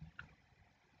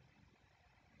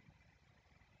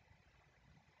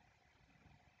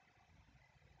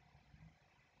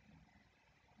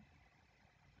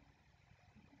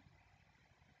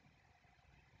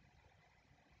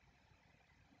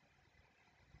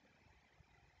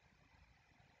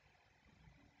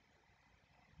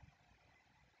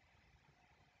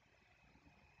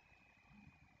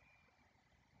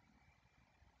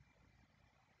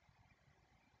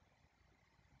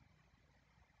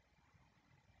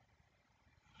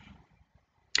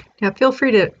 Now, feel free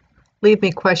to leave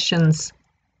me questions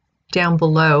down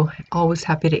below. Always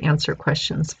happy to answer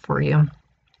questions for you.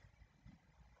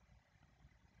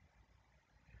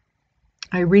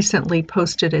 I recently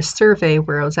posted a survey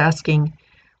where I was asking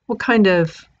what kind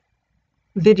of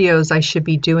videos I should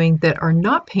be doing that are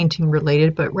not painting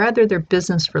related, but rather they're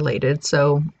business related.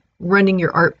 So running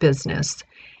your art business.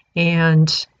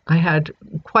 And I had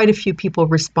quite a few people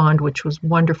respond, which was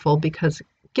wonderful because it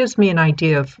gives me an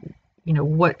idea of,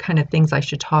 what kind of things I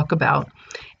should talk about.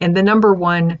 And the number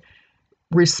one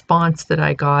response that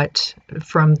I got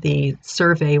from the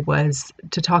survey was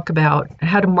to talk about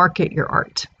how to market your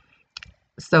art.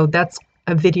 So that's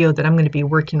a video that I'm going to be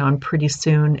working on pretty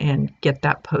soon and get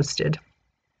that posted.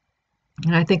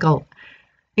 And I think I'll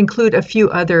include a few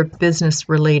other business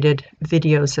related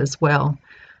videos as well.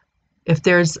 If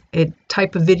there's a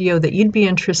type of video that you'd be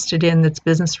interested in that's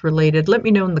business related, let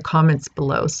me know in the comments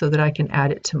below so that I can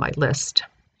add it to my list.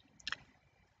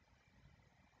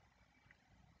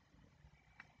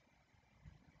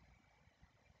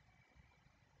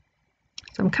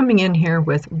 So I'm coming in here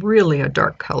with really a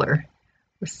dark color.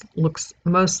 This looks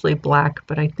mostly black,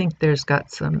 but I think there's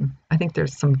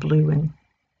some blue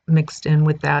mixed in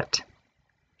with that.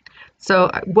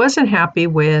 So I wasn't happy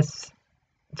with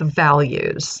the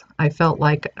values. I felt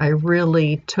like I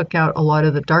really took out a lot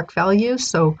of the dark values,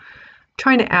 so I'm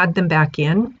trying to add them back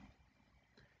in.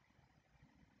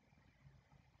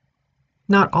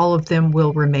 Not all of them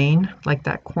will remain, like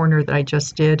that corner that I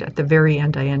just did. At the very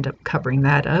end, I end up covering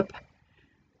that up.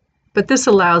 But this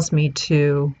allows me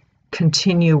to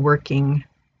continue working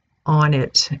on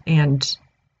it and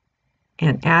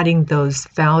adding those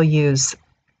values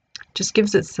Just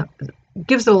gives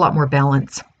it a lot more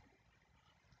balance.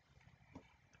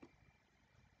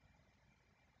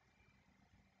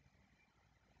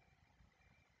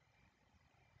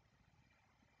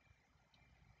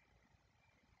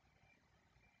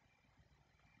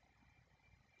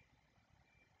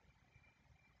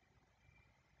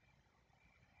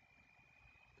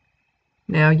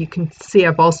 Now you can see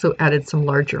I've also added some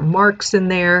larger marks in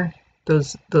there,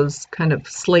 those kind of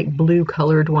slate blue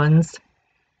colored ones.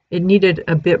 It needed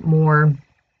a bit more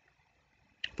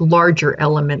larger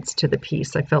elements to the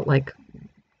piece. I felt like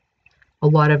a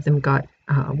lot of them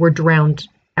were drowned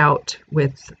out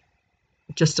with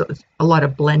just a lot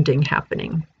of blending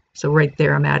happening. So right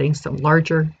there I'm adding some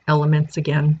larger elements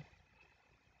again.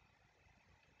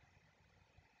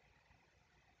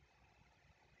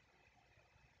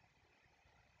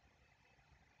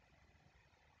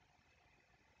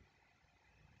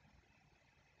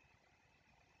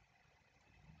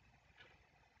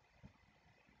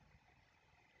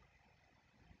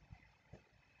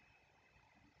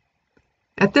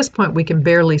 At this point, we can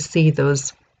barely see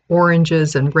those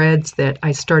oranges and reds that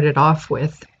I started off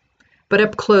with, but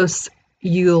up close,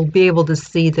 you'll be able to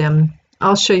see them.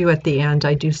 I'll show you at the end.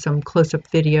 I do some close-up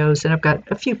videos, and I've got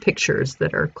a few pictures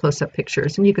that are close-up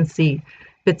pictures, and you can see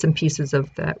bits and pieces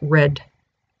of that red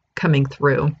coming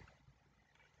through.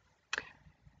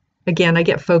 Again, I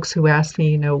get folks who ask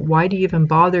me, why do you even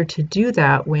bother to do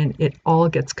that when it all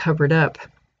gets covered up?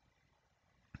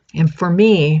 And for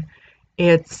me,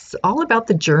 it's all about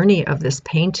the journey of this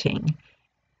painting.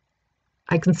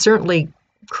 I can certainly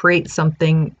create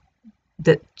something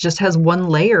that just has one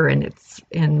layer and it's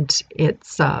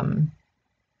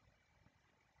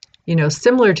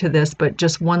similar to this, but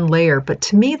just one layer. But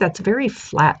to me, that's very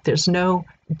flat. There's no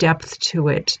depth to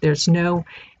it. There's no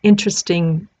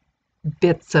interesting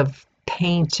bits of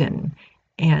paint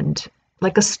and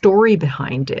like a story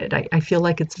behind it. I feel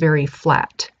like it's very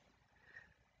flat.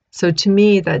 So to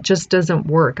me, that just doesn't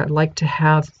work. I'd like to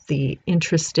have the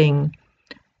interesting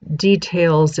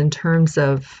details in terms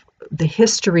of the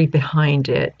history behind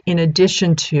it, in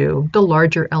addition to the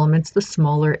larger elements, the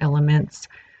smaller elements,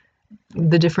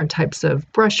 the different types of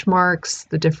brush marks,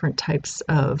 the different types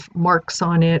of marks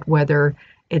on it, whether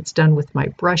it's done with my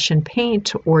brush and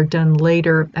paint or done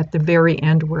later at the very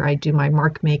end where I do my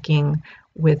mark making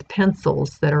with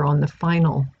pencils that are on the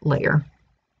final layer.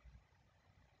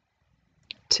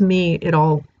 To me,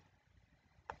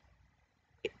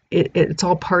 it's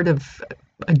all part of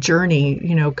a journey,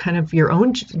 kind of your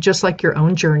own, just like your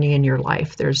own journey in your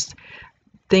life. There's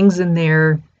things in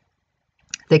there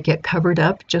that get covered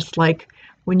up, just like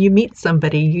when you meet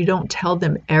somebody, you don't tell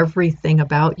them everything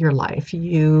about your life.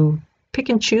 You pick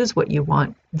and choose what you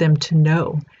want them to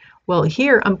know. Well,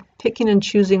 here I'm picking and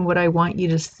choosing what I want you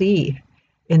to see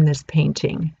in this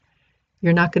painting.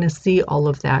 You're not going to see all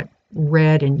of that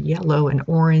red and yellow and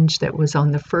orange that was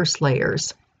on the first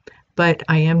layers, but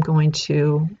I am going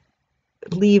to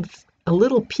leave a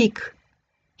little peek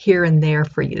here and there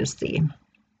for you to see.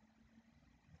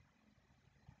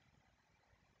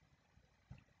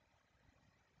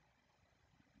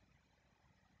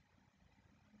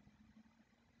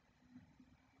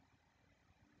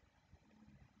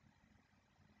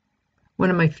 One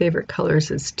of my favorite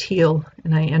colors is teal,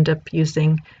 and I end up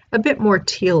using a bit more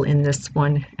teal in this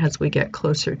one as we get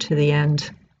closer to the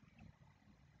end.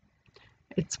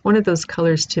 It's one of those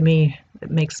colors to me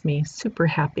that makes me super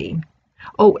happy.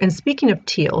 Oh, and speaking of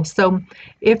teal, so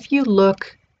if you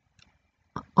look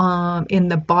in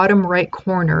the bottom right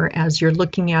corner as you're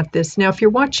looking at this, now if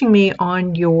you're watching me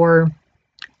on your,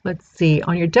 let's see,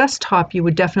 on your desktop, you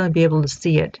would definitely be able to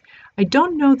see it. I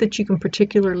don't know that you can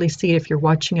particularly see it if you're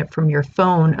watching it from your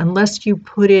phone unless you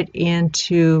put it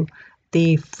into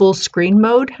the full screen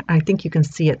mode. I think you can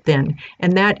see it then.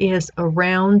 And that is a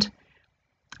round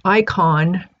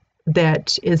icon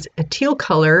that is a teal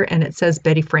color and it says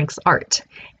Betty Frank's Art.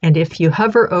 And if you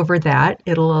hover over that,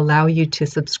 it'll allow you to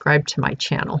subscribe to my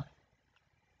channel.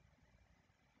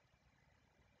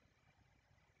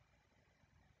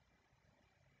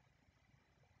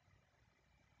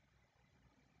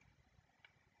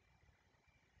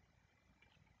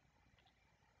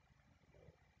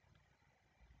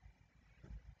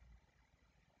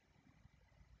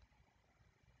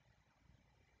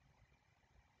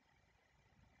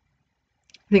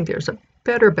 I think there's a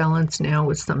better balance now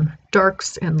with some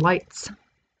darks and lights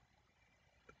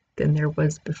than there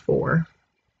was before.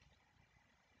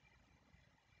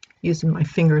 Using my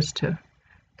fingers to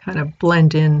kind of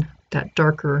blend in that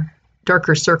darker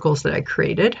circles that I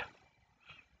created.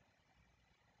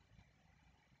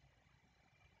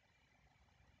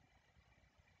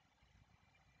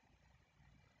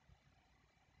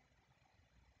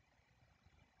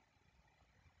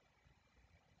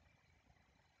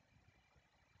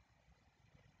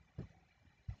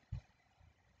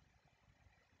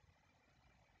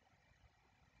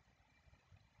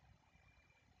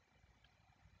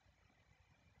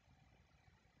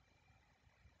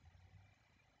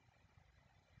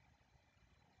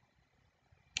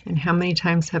 And how many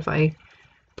times have I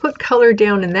put color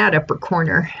down in that upper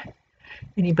corner?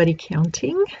 Anybody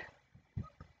counting?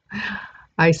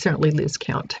 I certainly lose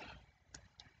count.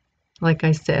 Like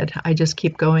I said, I just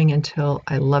keep going until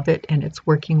I love it and it's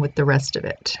working with the rest of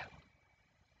it.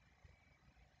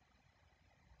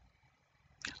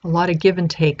 A lot of give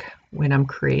and take when I'm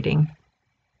creating.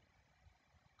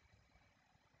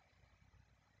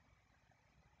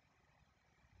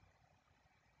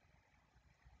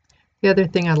 The other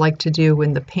thing I like to do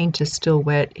when the paint is still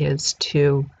wet is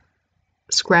to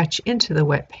scratch into the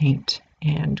wet paint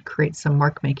and create some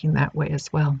mark making that way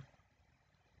as well.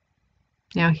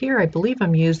 Now here I believe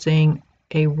I'm using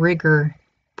a rigger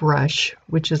brush,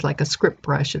 which is like a script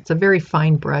brush. It's a very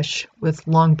fine brush with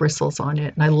long bristles on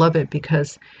it, and I love it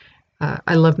because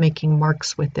I love making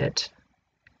marks with it.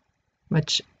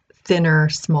 Much thinner,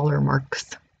 smaller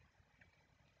marks.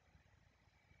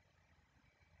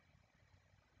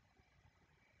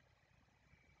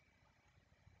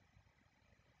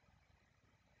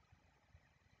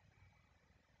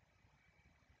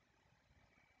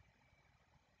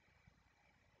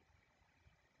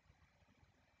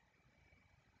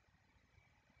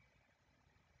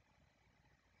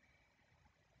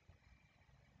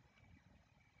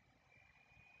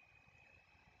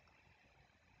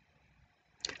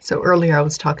 So earlier I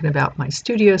was talking about my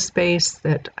studio space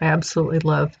that I absolutely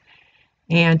love,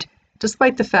 and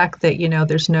despite the fact that, you know,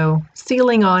 there's no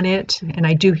ceiling on it, and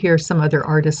I do hear some other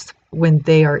artists when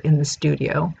they are in the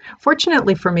studio.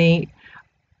 Fortunately for me,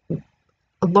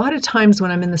 a lot of times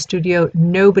when I'm in the studio,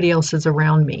 nobody else is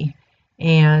around me,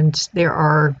 and there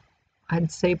are,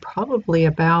 I'd say, probably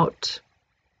about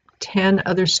 10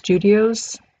 other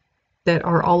studios that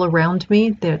are all around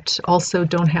me that also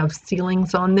don't have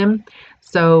ceilings on them.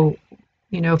 So,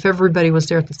 you know, if everybody was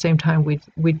there at the same time,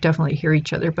 we'd definitely hear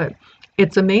each other. But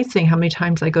it's amazing how many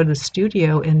times I go to the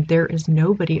studio and there is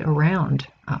nobody around.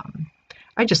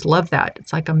 I just love that.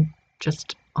 It's like I'm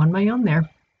just on my own there.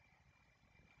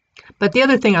 But the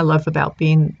other thing I love about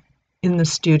being in the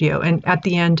studio, and at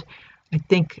the end, I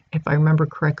think if I remember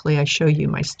correctly, I show you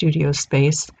my studio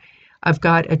space. I've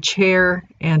got a chair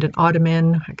and an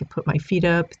ottoman I could put my feet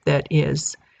up that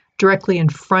is directly in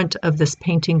front of this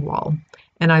painting wall.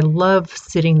 And I love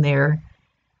sitting there,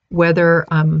 whether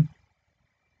I'm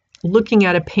looking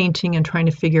at a painting and trying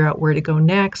to figure out where to go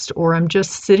next, or I'm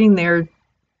just sitting there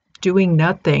doing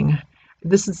nothing.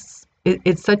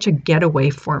 It's such a getaway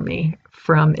for me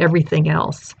from everything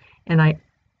else. And I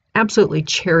absolutely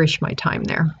cherish my time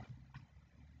there.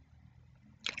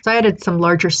 So I added some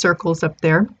larger circles up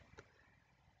there.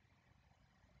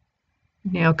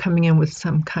 Now coming in with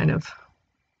some kind of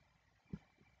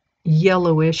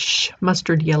yellowish,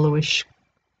 mustard yellowish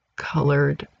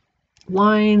colored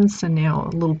lines, and now a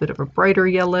little bit of a brighter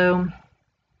yellow.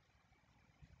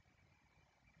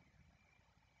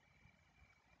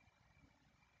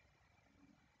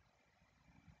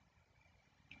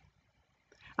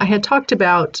 I had talked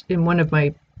about in one of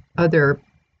my other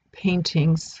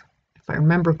paintings, if I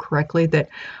remember correctly, that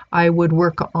I would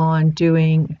work on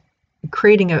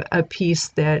creating a piece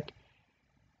that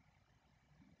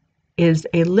is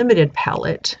a limited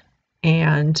palette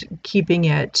and keeping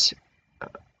it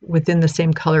within the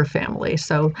same color family.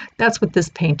 So that's what this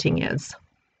painting is.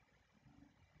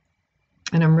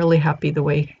 And I'm really happy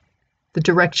the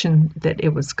direction that it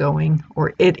was going,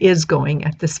 or it is going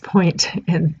at this point,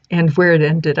 and where it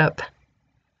ended up.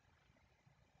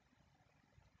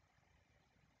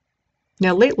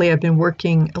 Now lately I've been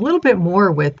working a little bit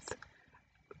more with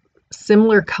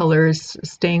similar colors,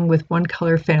 staying with one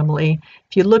color family.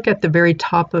 If you look at the very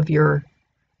top of your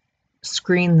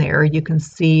screen there, you can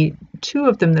see two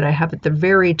of them that I have at the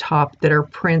very top that are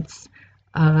prints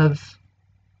of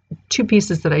two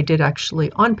pieces that I did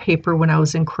actually on paper when I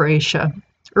was in Croatia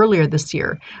earlier this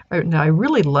year. Now I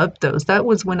really loved those. That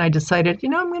was when I decided, you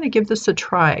know, I'm going to give this a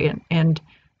try and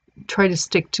try to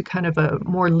stick to kind of a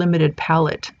more limited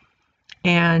palette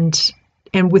and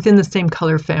within the same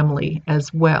color family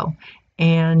as well.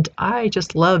 And I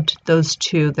just loved those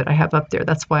two that I have up there.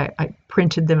 That's why I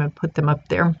printed them and put them up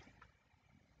there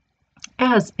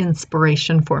as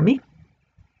inspiration for me.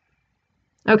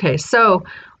 Okay, so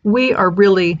we are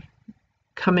really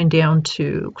coming down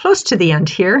to close to the end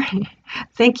here.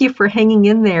 Thank you for hanging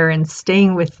in there and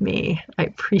staying with me. I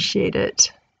appreciate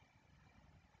it.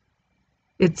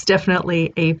 It's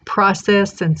definitely a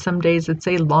process, and some days it's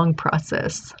a long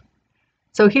process.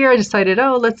 So here I decided,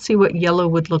 oh, let's see what yellow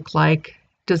would look like.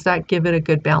 Does that give it a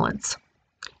good balance?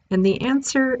 And the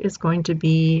answer is going to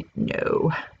be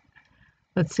no.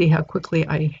 Let's see how quickly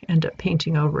I end up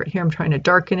painting over it. Here I'm trying to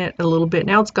darken it a little bit.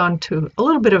 Now it's gone to a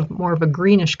little bit of more of a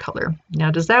greenish color.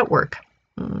 Now does that work?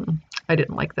 I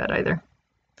didn't like that either.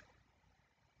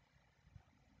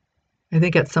 I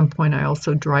think at some point I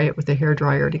also dry it with a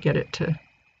hairdryer to get it to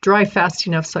dry fast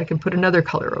enough so I can put another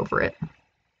color over it.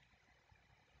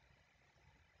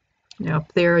 Now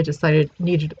up there I decided it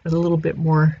needed a little bit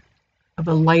more of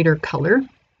a lighter color.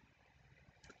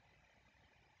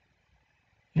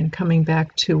 And coming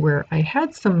back to where I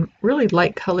had some really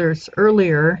light colors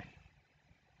earlier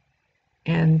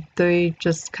and they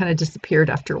just kind of disappeared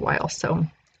after a while, so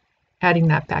adding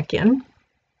that back in.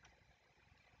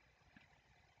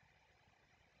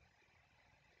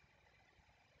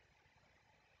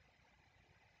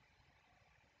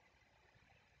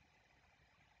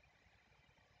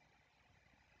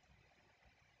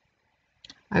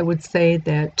 I would say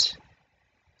that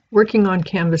working on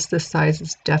canvas this size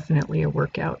is definitely a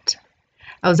workout.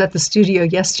 I was at the studio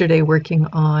yesterday working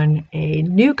on a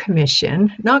new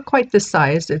commission, not quite this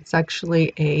size, it's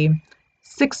actually a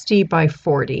 60 by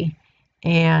 40.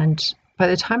 And by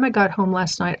the time I got home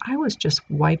last night, I was just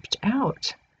wiped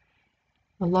out.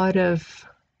 A lot of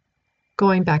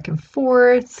going back and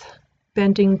forth,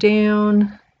 bending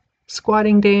down,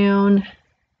 squatting down.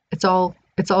 It's all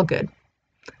good.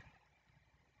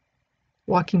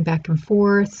 Walking back and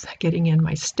forth, getting in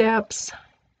my steps.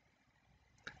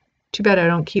 Too bad I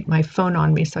don't keep my phone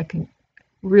on me so I can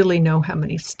really know how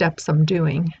many steps I'm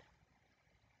doing.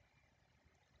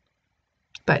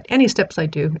 But any steps I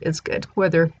do is good,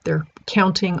 whether they're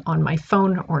counting on my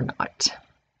phone or not.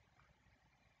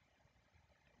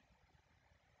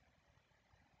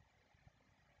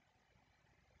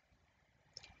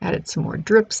 Added some more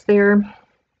drips there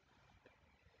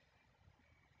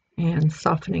and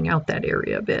softening out that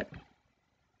area a bit.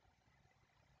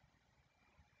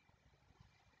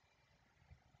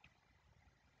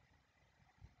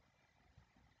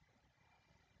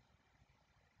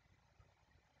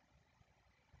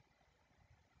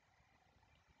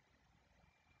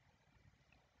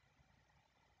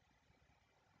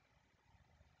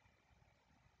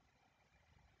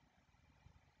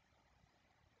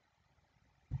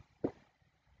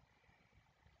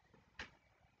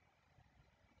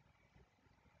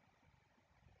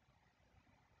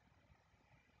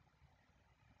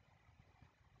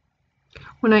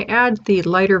 When I add the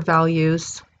lighter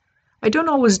values, I don't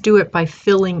always do it by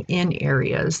filling in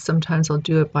areas. Sometimes I'll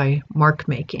do it by mark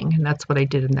making, and that's what I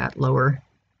did in that lower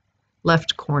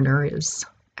left corner, is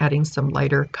adding some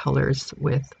lighter colors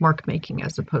with mark making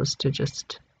as opposed to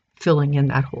just filling in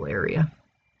that whole area.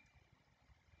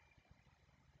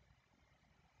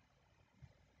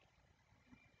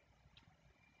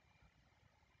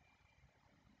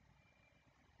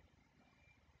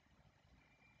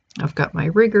 I've got my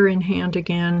rigger in hand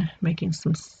again, making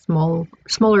some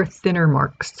smaller, thinner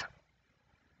marks.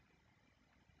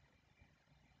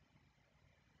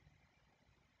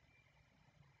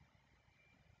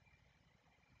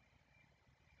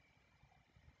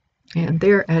 And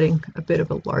they're adding a bit of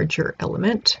a larger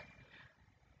element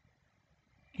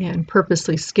and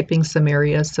purposely skipping some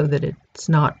areas so that it's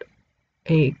not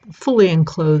a fully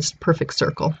enclosed perfect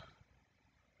circle.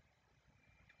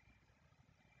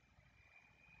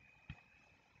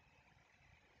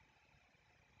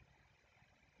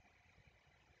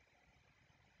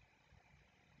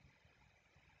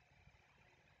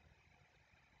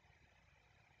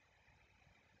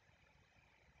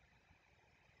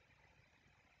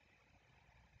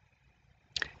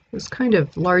 Those kind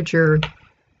of larger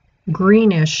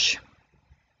greenish,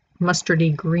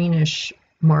 mustardy greenish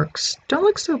marks don't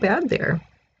look so bad there.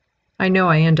 I know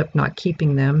I end up not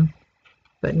keeping them,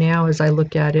 but now as I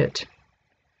look at it,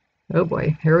 oh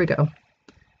boy, here we go.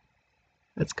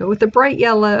 Let's go with the bright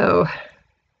yellow.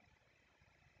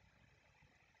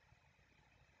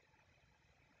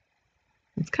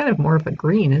 It's kind of more of a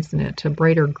green, isn't it? A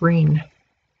brighter green.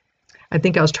 I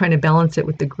think I was trying to balance it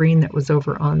with the green that was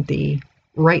over on the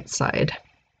right side.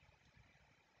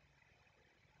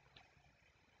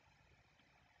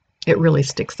 It really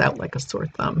sticks out like a sore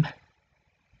thumb.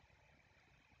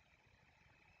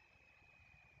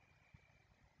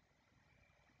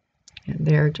 And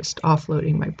there, just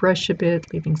offloading my brush a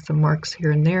bit, leaving some marks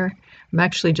here and there. I'm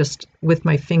actually just with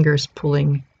my fingers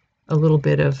pulling a little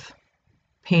bit of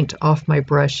paint off my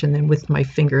brush and then with my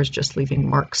fingers just leaving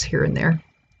marks here and there.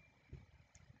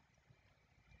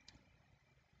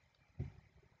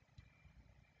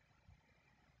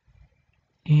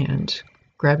 And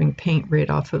grabbing paint right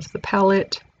off of the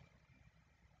palette.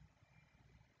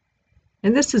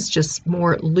 And this is just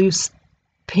more loose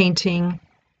painting,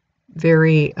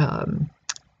 very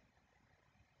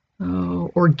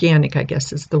organic, I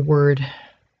guess is the word,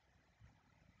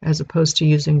 as opposed to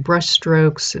using brush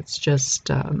strokes. It's just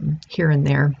here and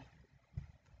there,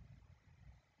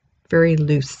 very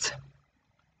loose.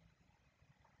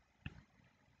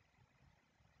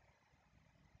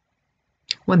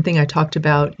 One thing I talked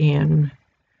about in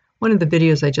one of the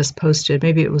videos I just posted,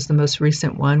 maybe it was the most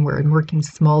recent one where I'm working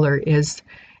smaller, is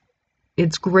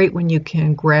it's great when you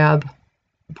can grab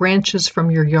branches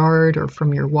from your yard or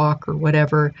from your walk or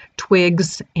whatever,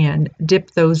 twigs, and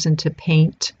dip those into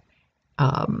paint.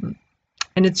 And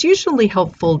it's usually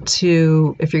helpful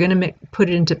to, if you're going to put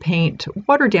it into paint,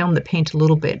 water down the paint a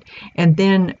little bit and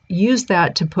then use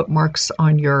that to put marks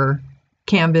on your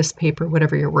canvas, paper,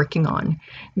 whatever you're working on.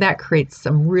 That creates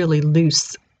some really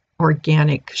loose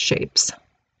organic shapes.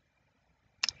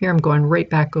 Here I'm going right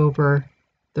back over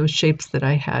those shapes that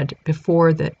I had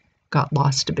before that got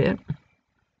lost a bit.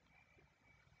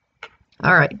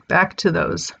 All right, back to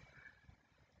those.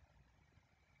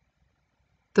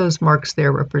 Those marks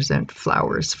there represent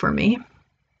flowers for me.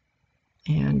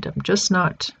 And I'm just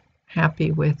not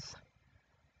happy with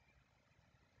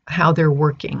how they're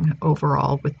working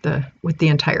overall with the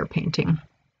entire painting.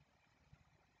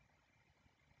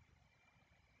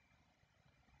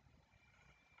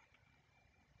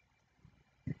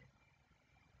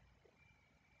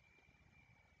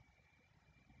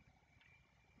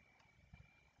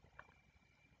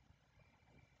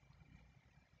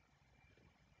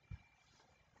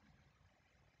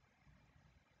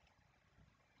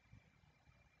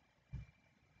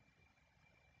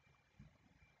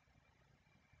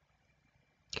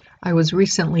 I was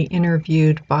recently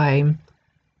interviewed by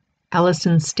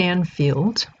Allison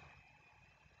Stanfield,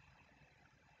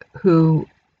 who,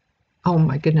 oh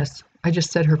my goodness, I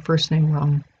just said her first name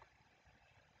wrong.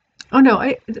 Oh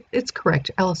no, it's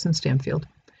correct, Allison Stanfield.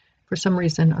 For some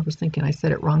reason, I was thinking I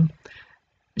said it wrong.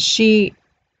 She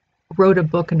wrote a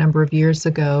book a number of years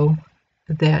ago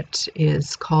that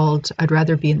is called I'd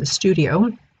Rather Be in the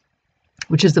Studio,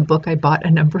 which is a book I bought a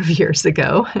number of years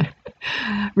ago.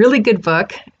 Really good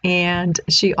book. And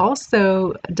she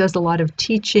also does a lot of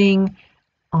teaching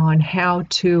on how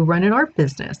to run an art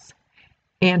business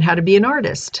and how to be an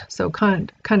artist. So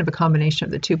kind of a combination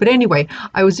of the two. But anyway,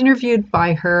 I was interviewed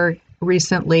by her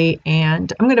recently,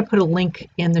 and I'm going to put a link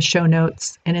in the show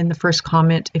notes and in the first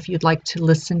comment if you'd like to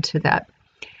listen to that.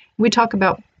 We talk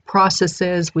about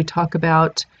processes. We talk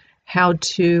about how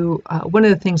to, one of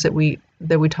the things that we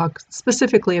talk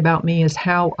specifically about me is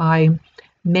how I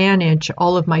manage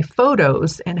all of my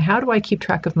photos and how do I keep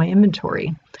track of my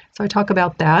inventory. So I talk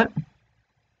about that.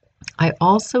 I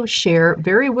also share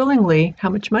very willingly how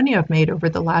much money I've made over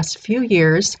the last few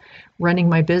years running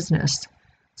my business.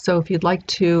 So if you'd like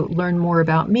to learn more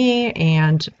about me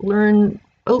and learn,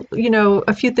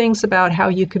 a few things about how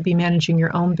you could be managing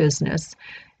your own business,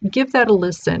 give that a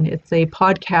listen. It's a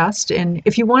podcast, and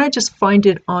if you want to just find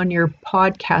it on your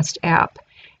podcast app,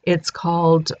 it's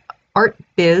called Art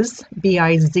Biz,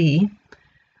 B-I-Z,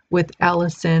 with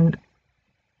Allison.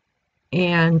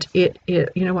 And you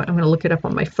know what, I'm going to look it up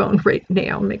on my phone right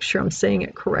now, make sure I'm saying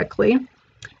it correctly.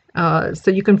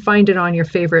 So you can find it on your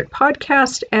favorite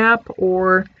podcast app,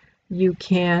 or you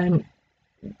can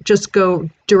just go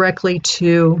directly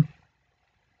to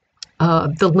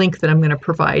the link that I'm going to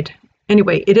provide.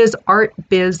 Anyway, it is Art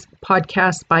Biz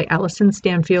Podcast by Allison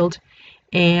Stanfield,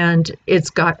 and it's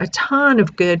got a ton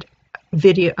of good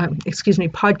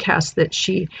podcasts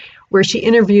where she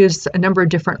interviews a number of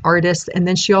different artists, and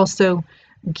then she also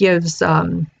gives,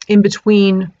 in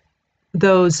between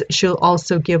those, she'll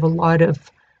also give a lot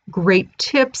of great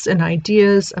tips and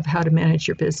ideas of how to manage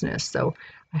your business. So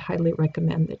I highly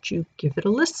recommend that you give it a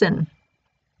listen.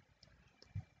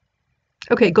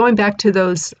 Okay, going back to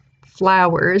those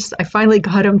flowers, I finally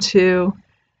got them to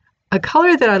a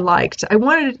color that I liked.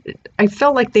 I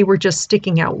felt like they were just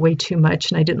sticking out way too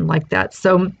much, and I didn't like that.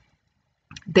 So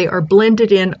they are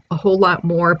blended in a whole lot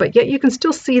more, but yet you can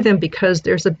still see them because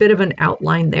there's a bit of an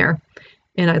outline there,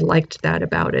 and I liked that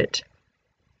about it.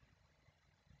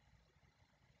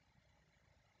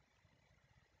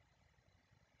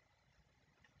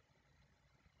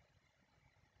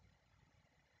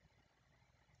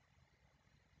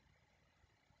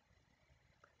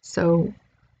 So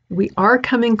we are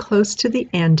coming close to the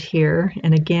end here.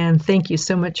 And again, thank you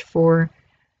so much for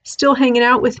still hanging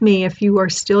out with me. If you are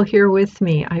still here with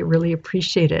me, I really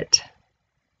appreciate it.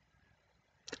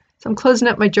 So I'm closing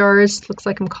up my jars. Looks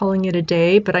like I'm calling it a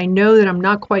day, but I know that I'm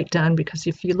not quite done, because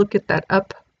if you look at that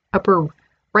upper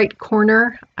right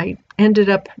corner, I ended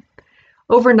up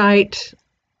overnight,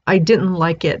 I didn't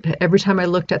like it. Every time I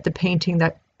looked at the painting,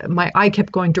 that my eye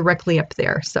kept going directly up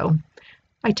there. So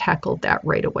I tackled that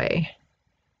right away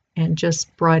and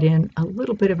just brought in a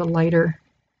little bit of a lighter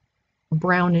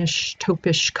brownish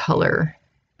taupish color,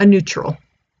 a neutral,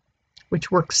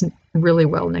 which works really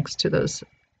well next to those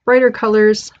brighter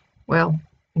colors. Well,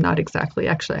 not exactly.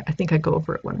 Actually, I think I go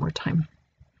over it one more time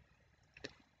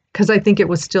because I think it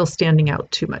was still standing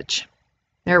out too much.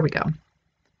 There we go.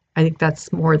 I think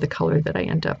that's more the color that I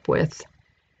end up with.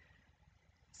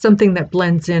 Something that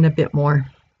blends in a bit more.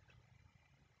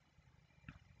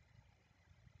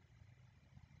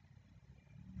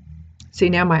 See,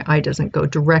 now my eye doesn't go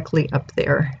directly up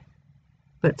there,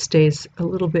 but stays a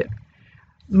little bit,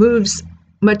 moves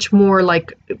much more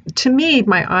like, to me,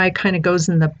 my eye kind of goes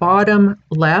in the bottom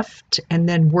left and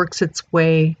then works its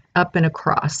way up and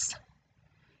across.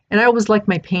 And I always like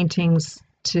my paintings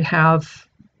to have,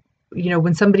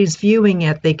 when somebody's viewing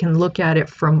it, they can look at it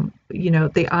from,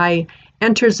 the eye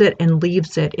enters it and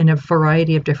leaves it in a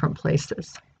variety of different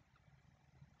places.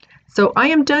 So I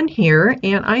am done here,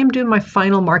 and I am doing my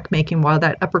final mark making while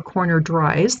that upper corner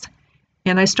dries.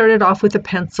 And I started off with a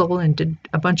pencil and did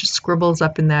a bunch of scribbles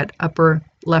up in that upper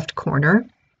left corner.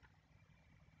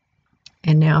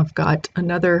 And now I've got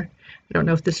another, I don't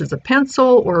know if this is a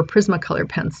pencil or a Prismacolor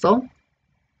pencil,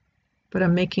 but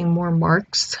I'm making more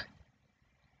marks.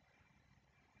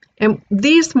 And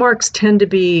these marks tend to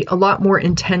be a lot more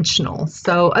intentional.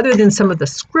 So other than some of the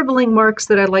scribbling marks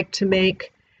that I like to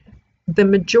make, the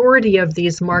majority of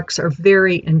these marks are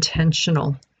very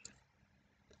intentional.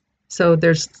 So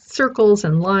there's circles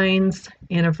and lines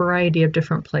in a variety of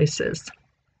different places.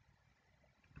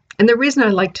 And the reason I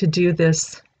like to do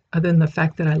this, other than the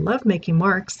fact that I love making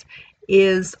marks,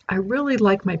 is I really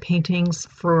like my paintings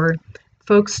for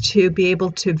folks to be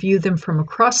able to view them from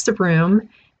across the room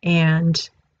and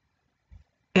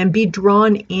be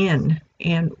drawn in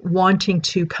and wanting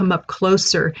to come up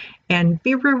closer and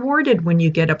be rewarded when you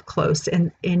get up close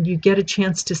and you get a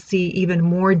chance to see even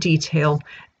more detail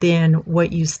than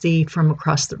what you see from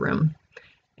across the room.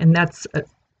 And that's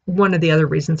one of the other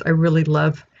reasons I really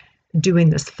love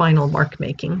doing this final mark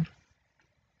making.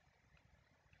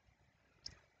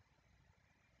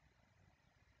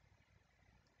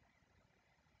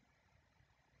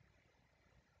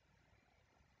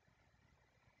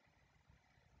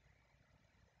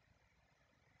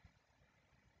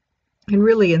 And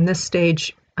really in this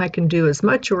stage, I can do as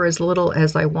much or as little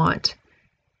as I want.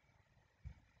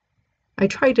 I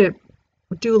try to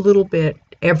do a little bit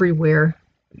everywhere,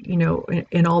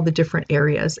 in all the different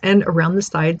areas and around the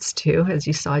sides too, as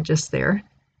you saw just there.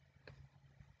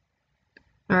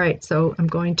 All right, so I'm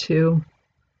going to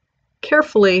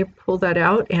carefully pull that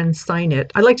out and sign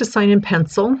it. I like to sign in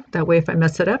pencil. That way if I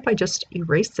mess it up, I just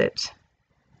erase it.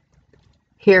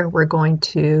 Here we're going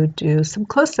to do some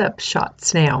close-up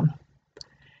shots now.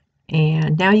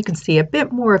 And now you can see a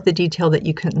bit more of the detail that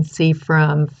you couldn't see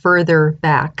from further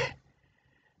back.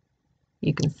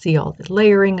 You can see all the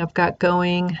layering I've got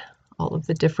going, all of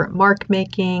the different mark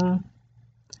making.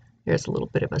 There's a little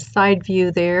bit of a side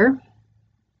view there. I'm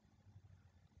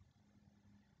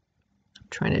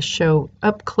trying to show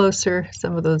up closer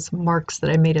some of those marks that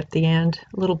I made at the end.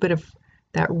 A little bit of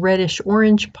that reddish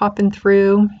orange popping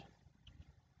through.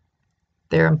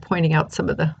 There I'm pointing out some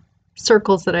of the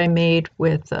circles that I made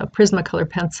with a Prismacolor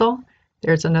pencil.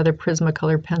 There's another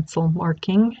Prismacolor pencil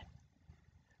marking,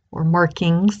 or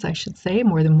markings, I should say,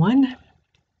 more than one.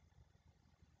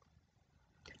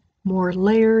 More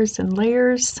layers and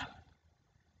layers.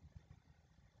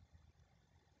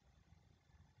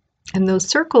 And those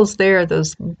circles there,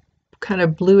 those kind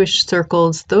of bluish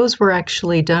circles, those were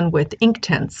actually done with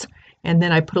Inktense. And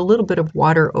then I put a little bit of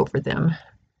water over them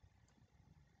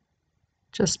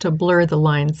just to blur the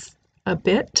lines a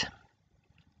bit.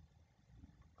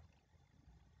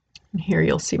 And here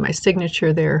you'll see my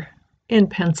signature there in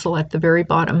pencil at the very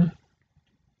bottom.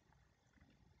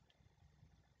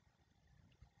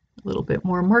 A little bit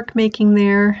more mark making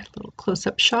there, a little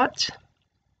close-up shot.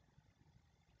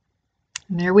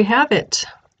 And there we have it.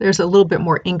 There's a little bit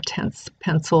more Inktense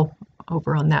pencil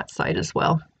over on that side as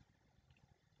well.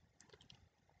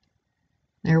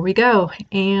 There we go.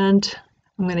 And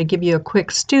I'm going to give you a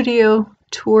quick studio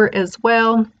tour as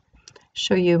well.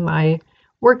 Show you my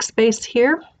workspace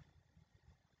here.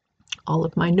 All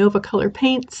of my Nova Color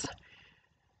paints.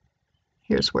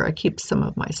 Here's where I keep some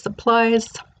of my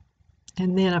supplies.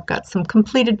 And then I've got some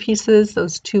completed pieces.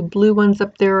 Those two blue ones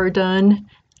up there are done.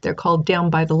 They're called Down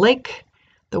by the Lake.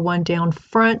 The one down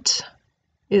front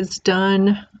is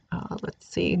done. Let's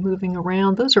see, moving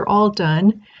around. Those are all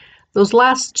done. Those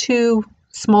last two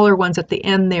smaller ones at the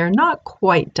end there, not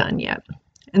quite done yet.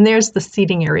 And there's the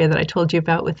seating area that I told you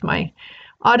about with my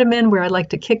ottoman where I like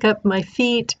to kick up my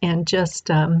feet and just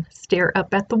stare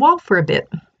up at the wall for a bit.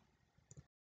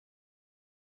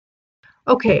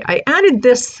 Okay, I added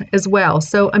this as well.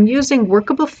 So I'm using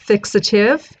Workable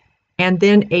Fixative and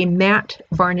then a matte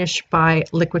varnish by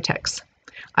Liquitex.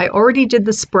 I already did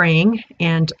the spraying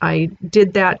and I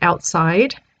did that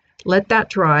outside, let that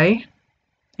dry,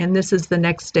 and this is the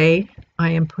next day I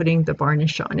am putting the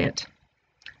varnish on it.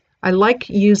 I like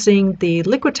using the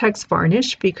Liquitex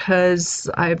varnish because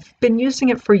I've been using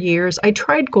it for years. I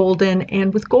tried golden,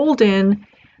 and with golden,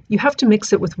 you have to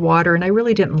mix it with water, and I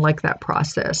really didn't like that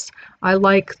process. I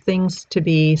like things to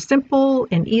be simple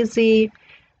and easy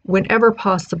whenever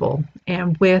possible.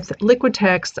 And with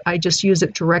Liquitex, I just use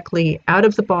it directly out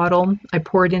of the bottle. I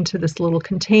pour it into this little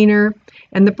container,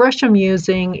 and the brush I'm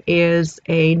using is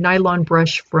a nylon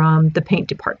brush from the paint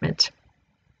department.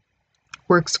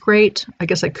 Works great. I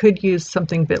guess I could use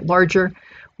something a bit larger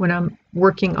when I'm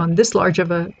working on this large of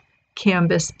a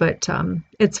canvas, but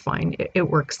it's fine. It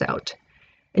works out.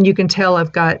 And you can tell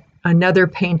I've got another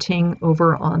painting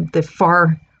over on the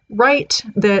far right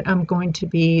that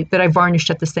I varnished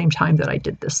at the same time that I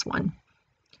did this one.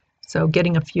 So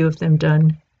getting a few of them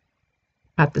done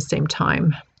at the same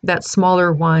time. That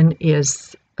smaller one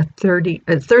is a 30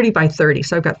 by 30,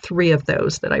 so I've got 3 of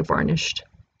those that I varnished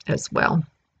as well.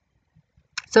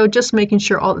 So just making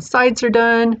sure all the sides are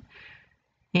done,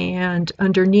 and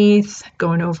underneath,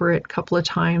 going over it a couple of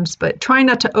times, but try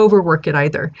not to overwork it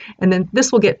either. And then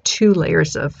this will get 2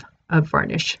 layers of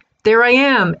varnish. There I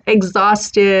am,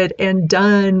 exhausted and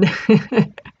done.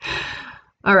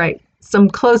 All right, some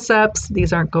close-ups.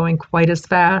 These aren't going quite as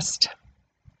fast.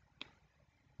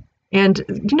 And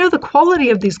you know, the quality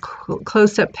of these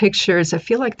close-up pictures, I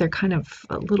feel like they're kind of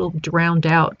a little drowned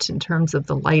out in terms of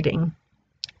the lighting.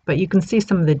 But you can see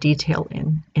some of the detail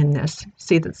in this.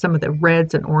 See that some of the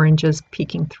reds and oranges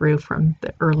peeking through from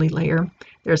the early layer.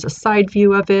 There's a side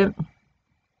view of it.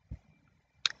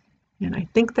 And I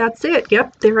think that's it.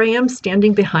 Yep, there I am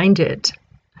standing behind it.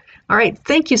 All right,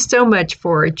 thank you so much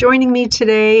for joining me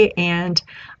today. And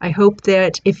I hope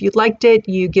that if you liked it,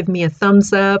 you give me a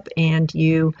thumbs up and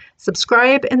you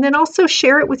subscribe, and then also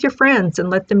share it with your friends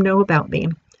and let them know about me.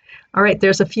 All right,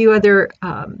 there's a few other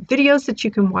videos that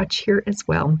you can watch here as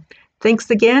well. Thanks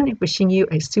again, wishing you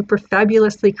a super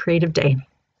fabulously creative day.